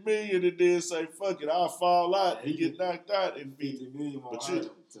 Bet 50 million and then say, fuck it, I'll fall out and get knocked out and be 50 million won't but hurt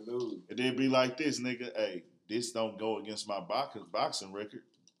him to lose. and then be like this, nigga, hey, this don't go against my boxing record.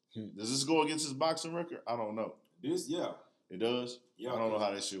 Does this go against his boxing record? I don't know. This, yeah. It does? Yeah, I don't know how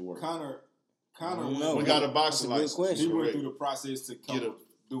that shit works. Connor No, we got a that's boxing a good license. question. he went Correct. through the process to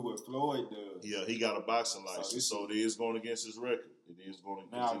do what Floyd does. Yeah, he got a boxing license, so it is going against his record. It is going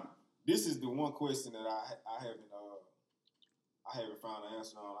against Now, this is the one question that I haven't found an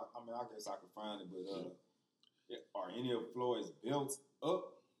answer on. I mean, I guess I could find it, but are any of Floyd's belts up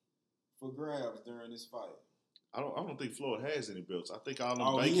for grabs during this fight? I don't think Floyd has any belts. I think all them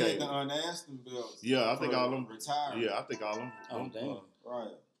Oh, he had vacated. the unasked belts. Yeah, I think for all them retired. Yeah, I think all them. Oh, damn.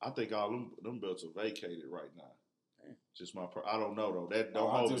 Right. I think all them belts are vacated right now. Damn. Just I don't know though. That don't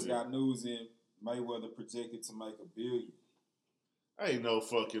I hold just me. got news in Mayweather projected to make $1 billion. Ain't no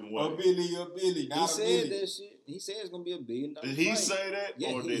fucking way. $1 billion, He not $1 said billion. that shit. He said it's gonna be $1 billion. Did he fight. say that,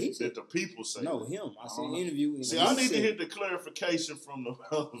 Yeah, or he did said, the people say no, that? him. I seen don't an know. interview. And See, he I need said, to hear the clarification from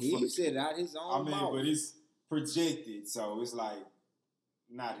the. He said it out his own I mean, mouth. but it's projected, so it's like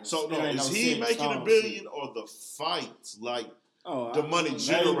not. So it no, ain't is no he set in making stone $1 billion shit. or the fights? Like Oh, the money mean,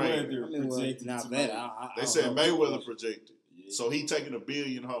 generated. Mayweather I mean, well, projected now to that make- I They don't said know. Mayweather projected, Yeah. so he taking $1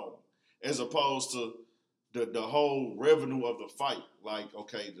 billion home, as opposed to the whole revenue of the fight. Like,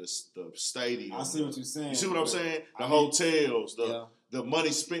 okay, the stadium. I see what you're saying. You see what I'm but saying? The I mean, hotels, Yeah. the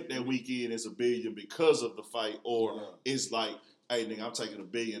money spent that weekend is $1 billion because of the fight, or Yeah. it's like, hey, nigga, I'm taking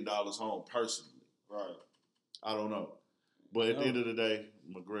 $1 billion home personally. Right. I don't know, but at the No. end of the day,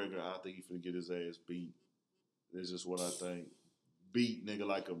 McGregor, I think he finna get his ass beat. That's just what I think. Beat nigga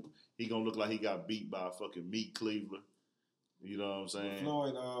like he gonna look like he got beat by a fucking Meat Cleveland. You know what I'm saying?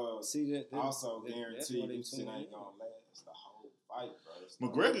 Floyd See that also that's guaranteed why they this shit tuned ain't in. gonna last the whole fight, bro. It's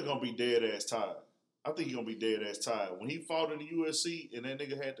McGregor gonna be dead ass tired. I think he gonna be dead ass tired. When he fought in the UFC and that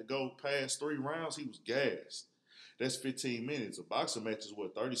nigga had to go past 3 rounds, he was gassed. That's 15 minutes. A boxing match is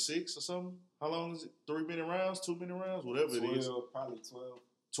what, 36 or something? How long is it? 3-minute rounds, 2-minute rounds, whatever it is. 12, probably 12.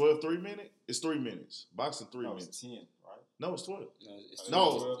 12 3-minute? It's 3 minutes. Boxing 3 No, minutes. it's 10, right? No, it's 12. No, it's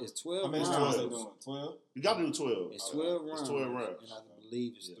No. 12. It's 12 How many rounds. rounds 12. they doing? 12? You got to do 12. It's 12 rounds. It's 12 rounds. And I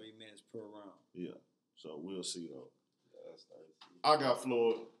believe it's Yeah. 3 minutes per round. Yeah. So we'll see though. Yeah, that's 32. I got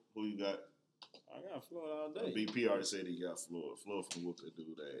Floyd. Who you got? I got Floyd all day. BP already said he got Floyd. Floyd from whoop that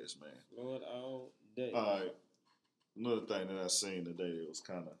dude ass, man. Floyd all day. All right. Another thing that I seen today that was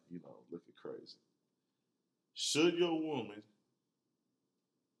kind of, looking crazy. Should your woman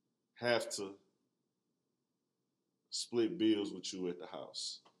have to split bills with you at the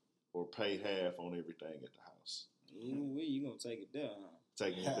house or pay half on everything at the house? Ooh, you gonna take it down?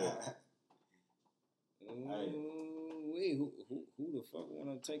 Taking it there. Ooh, who the fuck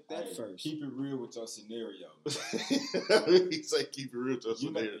wanna take that Hey, first? Keep it real with your scenario. He say keep it real to us You,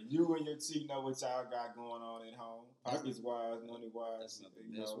 in know, there. you and your chick know what y'all got going on at home, pockets wise, money wise. That's not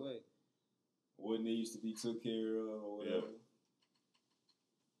the best way. What needs to be took care of or Yeah. whatever.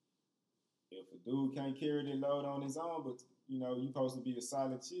 If a dude can't carry the load on his own, but you supposed to be a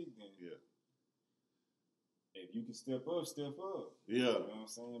solid chick, then Yeah. if you can step up, step up. Yeah. You know what I'm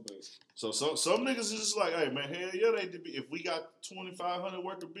saying? But So some niggas is just like, hey man, hell yeah, they need to be. If we got 2,500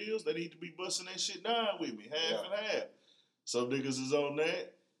 worth of bills, they need to be busting that shit down with me, half and half. Some niggas is on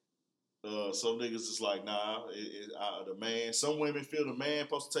that. Some niggas is like, nah, the man. Some women feel the man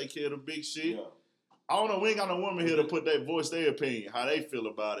supposed to take care of the big shit. yeah. I don't know. We ain't got no woman here to put that voice their opinion, how they feel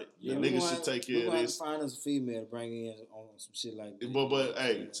about it. Yeah, The we niggas gonna should take we care of gonna this. have to find us a female to bring in on some shit like that. But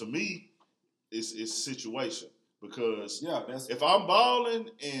hey, to me, it's situation because Yeah, that's if I'm balling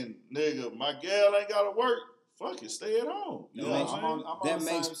and nigga, my gal ain't gotta work, fuck it, stay at home. You know Yeah, what I'm I'm saying? on- I'm that the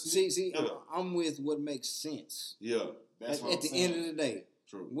makes same shit. see. Yeah. I'm with what makes sense. Yeah, That's At, what at I'm the saying. end of the day,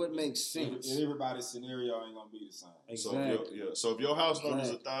 true. what makes sense? Everybody's scenario ain't gonna be the same. So Exactly. so if your house number is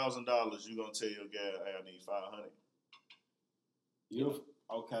Exactly. $1,000, you gonna tell your gal, hey, I need 500.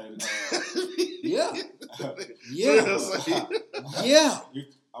 Okay. Yeah. Yeah. Yeah. Yeah.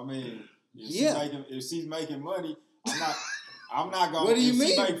 I mean, Yeah. if she's making money, I'm not gonna. What do you if mean?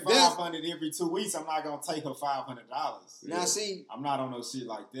 She make That's- $500 every 2 weeks. I'm not gonna take her $500. Now see, I'm not on no shit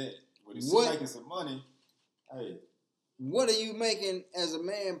like that. But if she's What- making some money, hey, what are you making as a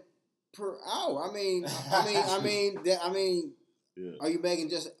man per hour? I mean, Yeah. are you making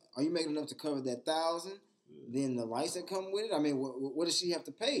enough to cover that 1,000? Then the lights that come with it. I mean, what does she have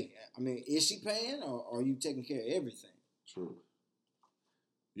to pay? I mean, is she paying or are you taking care of everything? True.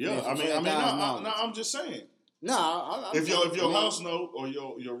 Yeah, Yeah, I mean, for no, $12,000. I'm just saying. No, If your house note or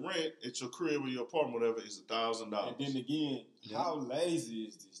your rent at your crib or your apartment, whatever, is $1,000. And then again, how lazy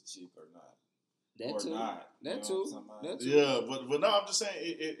is this chick or not? that or too. not. That You know too. what I'm talking about? That too. Yeah, but no, I'm just saying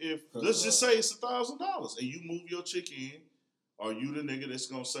if let's just say it's $1,000 and you move your chick in, or you the nigga that's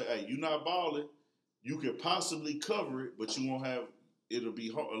gonna say, hey, you not balling, you could possibly cover it, but you won't have it'll be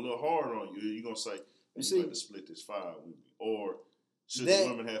a little hard on you. You're gonna say, hey, you have to split this 5 with me, or should the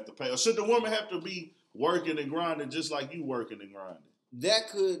woman have to pay, or should the woman have to be working and grinding just like you working and grinding? That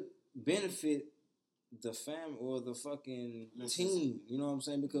could benefit the family or the fucking team. You know what I'm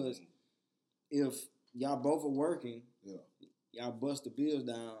saying? Because if y'all both are working, y'all bust the bills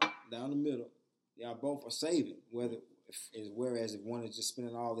down the middle. Y'all both are saving. Whereas if one is just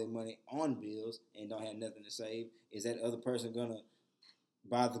spending all their money on bills and don't have nothing to save, is that other person gonna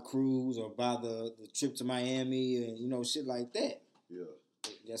buy the cruise or buy the trip to Miami and shit like that? Yeah.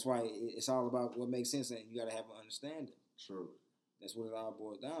 That's why it's all about what makes sense, and you gotta have an understanding. True. That's what it all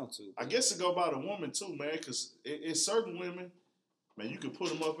boils down to. I guess it go by the woman too, man, because it's certain women, man, you can put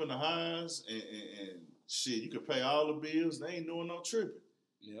them up in the highs and shit, you can pay all the bills. They ain't doing no tripping.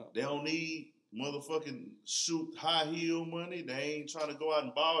 Yeah. They don't need motherfucking shoot high heel money. They ain't trying to go out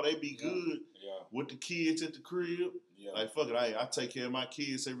and ball. They be good with the kids at the crib. Yeah. Like, fuck it, I take care of my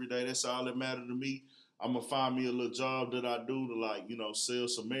kids every day. That's all that matter to me. I'm going to find me a little job that I do to, sell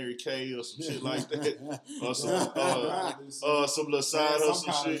some Mary Kay or some shit like that. Or some little side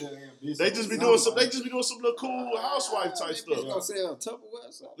hustle shit. They just be doing some little cool housewife type stuff. They gonna sell Tupperware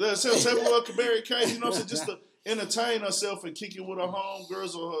or something. Yeah, sell Tupperware, Mary Kay, just to entertain herself and kick it with her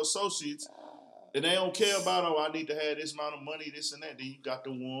homegirls or her associates. And they don't care about, I need to have this amount of money, this and that. Then you got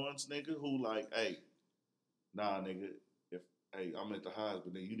the ones, nigga, who like, hey, nah, nigga, hey, I'm at the highs,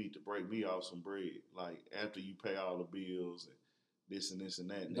 but then you need to break me off some bread. Like, after you pay all the bills and this and this and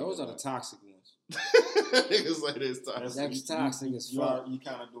that. Those are the toxic ones. Niggas like this toxic. That's toxic as fuck. You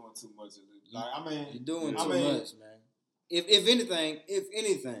kind of doing too much of it. Like, I mean, you're doing too much, man. If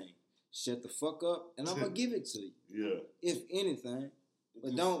anything, shut the fuck up, and I'm gonna give it to you. Yeah. If anything,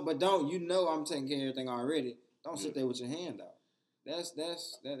 but don't. I'm taking care of everything already. Don't sit there with your hand out. That's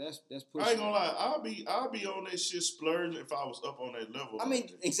pushing. I ain't gonna lie. I'll be on that shit splurging if I was up on that level. I mean,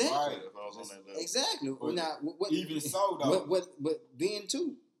 exactly. Right. If I was on that level. Exactly. But now, even so, though. But then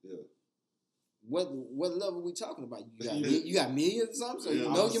too. Yeah. What level we talking about? You got millions or something, so you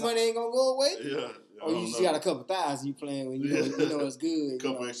know your money ain't gonna go away. Yeah. Or you just got a couple thousand you playing when you know it's good.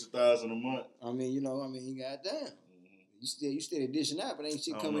 Couple extra thousand a month. I mean, goddamn. You steady dishing out, but ain't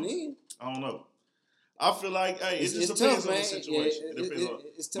shit coming in. I don't know. I feel like, hey, it just depends on the situation. It depends on.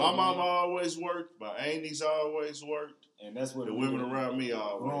 It's tough, my mama always worked. My aunties always worked. And that's what the women around me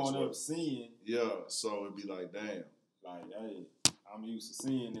always growing worked. up seeing. Yeah, so it'd be like, damn. Like, hey, I'm used to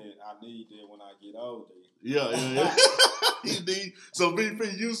seeing that. I need that when I get older. Yeah. You need, so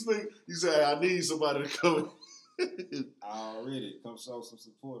BP, you say, I need somebody to come. Already come show some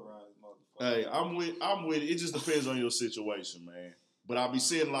support around this motherfucker. Hey, I'm with it. It just depends on your situation, man. But I be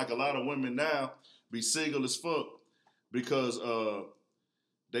seeing like a lot of women now be single as fuck because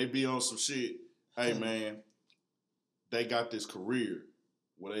they be on some shit. Hey man, they got this career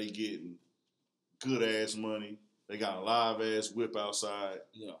where they getting good ass money. They got a live ass whip outside.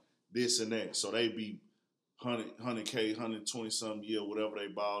 Yeah. This and that. So they be 100K, 120 something year, whatever they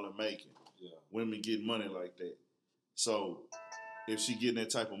ball and making. Yeah. Women get money like that. So if she getting that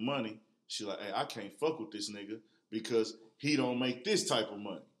type of money, she like, hey, I can't fuck with this nigga because he don't make this type of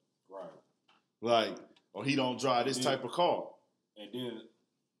money. Right. Like, or he don't drive this type of car. And then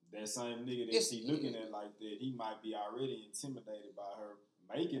that same nigga that she looking at like that, he might be already intimidated by her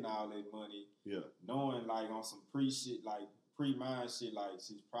making all that money. Yeah. Knowing like on some pre-mind shit, like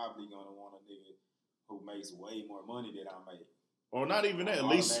she's probably gonna want a nigga who makes way more money than I make. Or not even that, at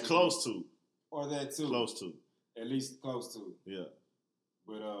least close to. Or that too. Close to. At least close to. Yeah.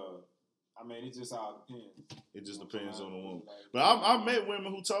 But I mean, it just all depends. It just depends on the woman. But I met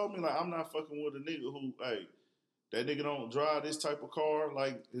women who told me, like, I'm not fucking with a nigga who, hey, that nigga don't drive this type of car.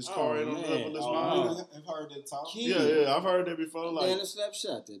 Like, his car ain't on the level as mine. I've heard that talk. Yeah, I've heard that before. Like, Dan a slap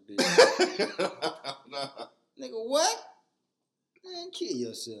shot that bitch. Nah. Nigga, what? Man, kill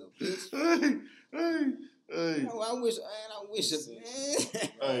yourself, bitch. Hey. I wish it, man.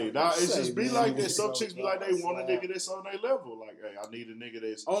 Hey, nah, it's just be like that. Some chicks be like, they want a nigga that's on their level. Like, hey, I need a nigga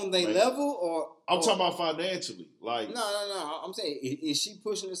that's on their level, or I'm talking about financially. Like, no. I'm saying, is she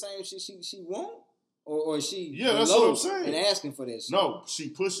pushing the same shit she want? Or is she Yeah, that's what below I'm saying. and asking for that shit? No, she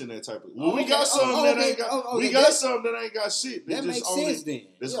pushing that type of. Well, Oh, we okay. got something Oh, that okay. ain't got. Oh, we okay. got something that ain't got shit. They That just makes only, sense then.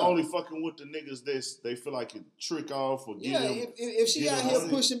 That's Yeah. only fucking with the niggas they feel like can trick off or get Yeah, them. if she get out them here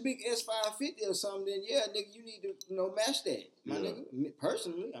money. pushing big S550 or something, then yeah, nigga, you need to match that, my Yeah. nigga. Me,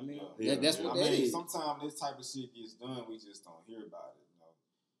 personally, I mean, Yeah. that's Yeah. what I that mean, is. sometimes this type of shit gets done, we just don't hear about it.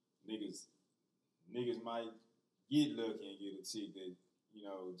 Niggas might get lucky and get a chick that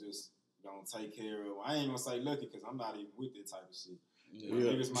just gonna take care of. I ain't gonna say lucky because I'm not even with that type of shit. Yeah.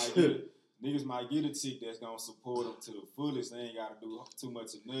 Niggas might get a chick that's gonna support them to the fullest. They ain't gotta do too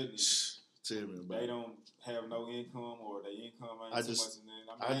much of nothing. Tell me about They it. don't have no income or their income ain't I too just-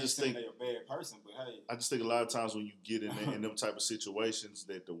 much. I ain't just saying think- they a bad person, but hey, I just think a lot of times when you get in them type of situations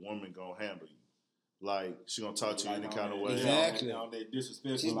that the woman gonna handle you. Like she gonna talk to you any kind of way. Exactly. On that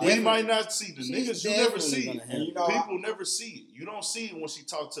disrespectful. She's like, We definitely- might not see the she's niggas. You never definitely see gonna it. handle you know, People never see it. You don't see it when she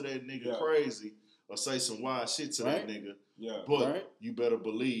talk to that nigga Yeah. crazy or say some wild shit to that Right. nigga. yeah, But Right. you better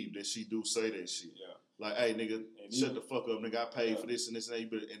believe that she do say that shit. yeah. Like, hey, nigga, And shut even- the fuck up, nigga. I paid Yeah. for this and this and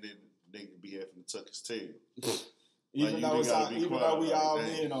that. And then nigga be having to tuck his tail. Even you though done it's gotta be even quiet, though we like, all damn.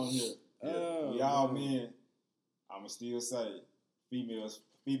 men on here, Oh, we all man. men. I'ma still say females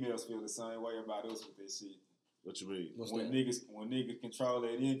feel the same way about us with this shit. What you mean? What's when that? niggas control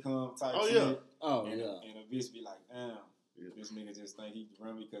that income type Oh, shit. yeah. Oh, and, yeah. and a bitch be like, damn, Yeah. this nigga just think he can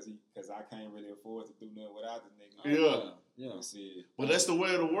run me because I can't really afford to do nothing without the nigga. Yeah. Yeah. But shit, But that's the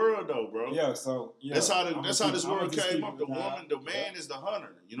way of the world, though, bro. yeah. So yeah, That's how I'ma this keep- I'ma world just came keep up. it The with woman, that. the man is the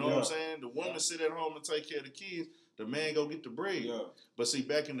hunter. You know what I'm saying? The woman Yeah. sit at home and take care of the kids. The man go get the bread. Yeah. But see,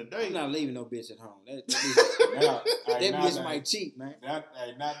 back in the day, I'm not leaving no bitch at home. That Now, bitch, that bitch might cheat, man. Not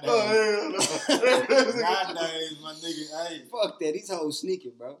oh, hell no. nowadays, my nigga. Hey, Fuck that. These hoes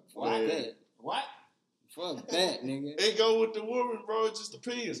sneaking, bro. Fuck What? that. what? Fuck that, nigga. It go with the woman, bro. It just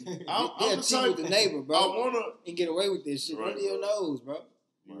depends. I'm They'll the cheat type. with the neighbor, bro. I wanna. And get away with this shit Right, under your bro. nose, bro.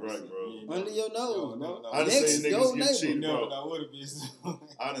 You right, bro. Under your nose, bro. I done Next seen niggas door get neighbor. You cheated, never bro. know what it is.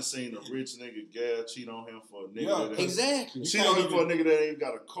 I done seen a rich nigga gal cheat on him for a nigga. Yeah, that Exactly. cheat on him for a nigga that ain't even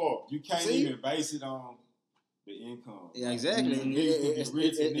got a car. You can't See? even base it on the income. Yeah, exactly. Niggas can be It's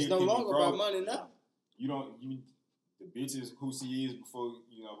rich and it's niggas no can be longer about broke. money now. The bitch is who she is before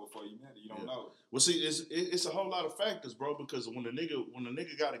you met her. You don't Yeah. know. Well, see, it's a whole lot of factors, bro. Because when the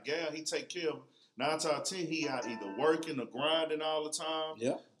nigga got a gal, he take care of. 9 out of 10, he out either working or grinding all the time,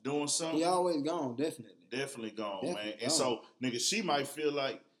 Yeah. doing something. He always gone, definitely. Definitely gone, Definitely man. gone. And so, nigga, she might feel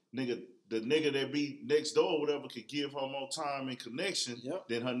like, nigga, the nigga that be next door or whatever could give her more time and connection Yep.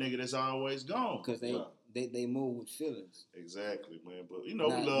 than her nigga that's always gone. Because Yeah. they move with feelings. Exactly, man. But we Not-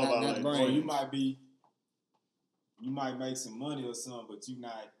 love not- our not ladies. brains. Or you might make some money or something, but you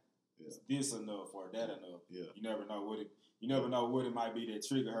not Yeah. this enough or that enough. Yeah. You never know what it might be that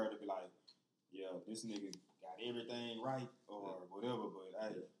trigger her to be like, yeah, this nigga got everything right or whatever, but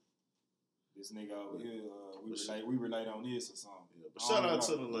hey, this nigga over here, we relate on this or something. Yeah, but shout out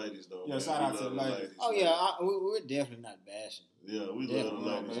to the ladies, though. Yeah, man. shout We out to love the ladies. Oh, man. yeah. We're definitely not bashing. Yeah, we Definitely.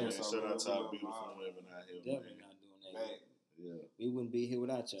 love the ladies, Yeah, man. so Shout out to we our love beautiful all. women out here, Definitely man. not doing that. Man, Yeah, We wouldn't be here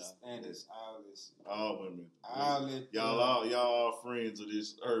without y'all. Standards, all this. all women. All it. Y'all all friends of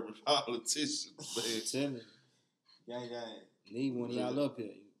this urban politicians, man. I'm telling you. Gang, gang. Need one of y'all up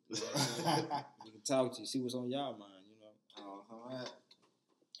here. We can talk to you, see what's on y'all mind, you know. Uh-huh.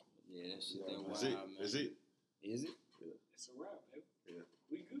 Yeah, that shit Yeah, that That's wild, it. man. That's it. Is it? It's a wrap, baby. Yeah.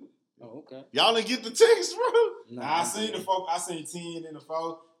 We good. Oh, okay. Y'all didn't get the text, bro. I seen the folk. I seen 10 in the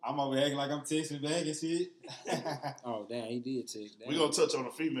phone. I'm over acting like I'm texting back and shit. Oh, damn, he did text. Damn. We're going to touch on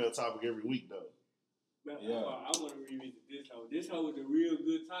a female topic every week, though. But Yeah. I want to revisit this hoe. This hoe was a real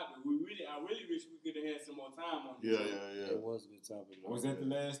good topic. I really wish we could have had some more time on this. Yeah. It was a good topic. though. Was that the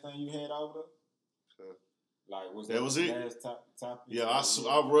last thing you had over there? Okay. Like, was That that was the it. last topic? Yeah,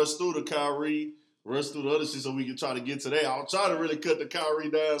 I rushed through the Kyrie, rushed through the other shit so we can try to get to that. I'll try to really cut the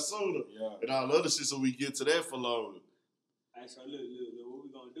Kyrie down sooner. Yeah. And all the other shit so we get to that for longer. All right, so look, what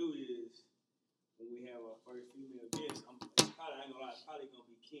we're going to do is, when we have our first female guest, I ain't gonna lie, it's probably going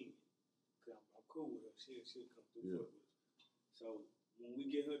to be King. Because I'm cool with her. She'll come through. Yeah. fuck with us. So when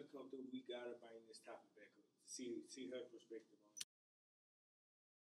we get her to come through, we got to bring this topic back up. See her perspective on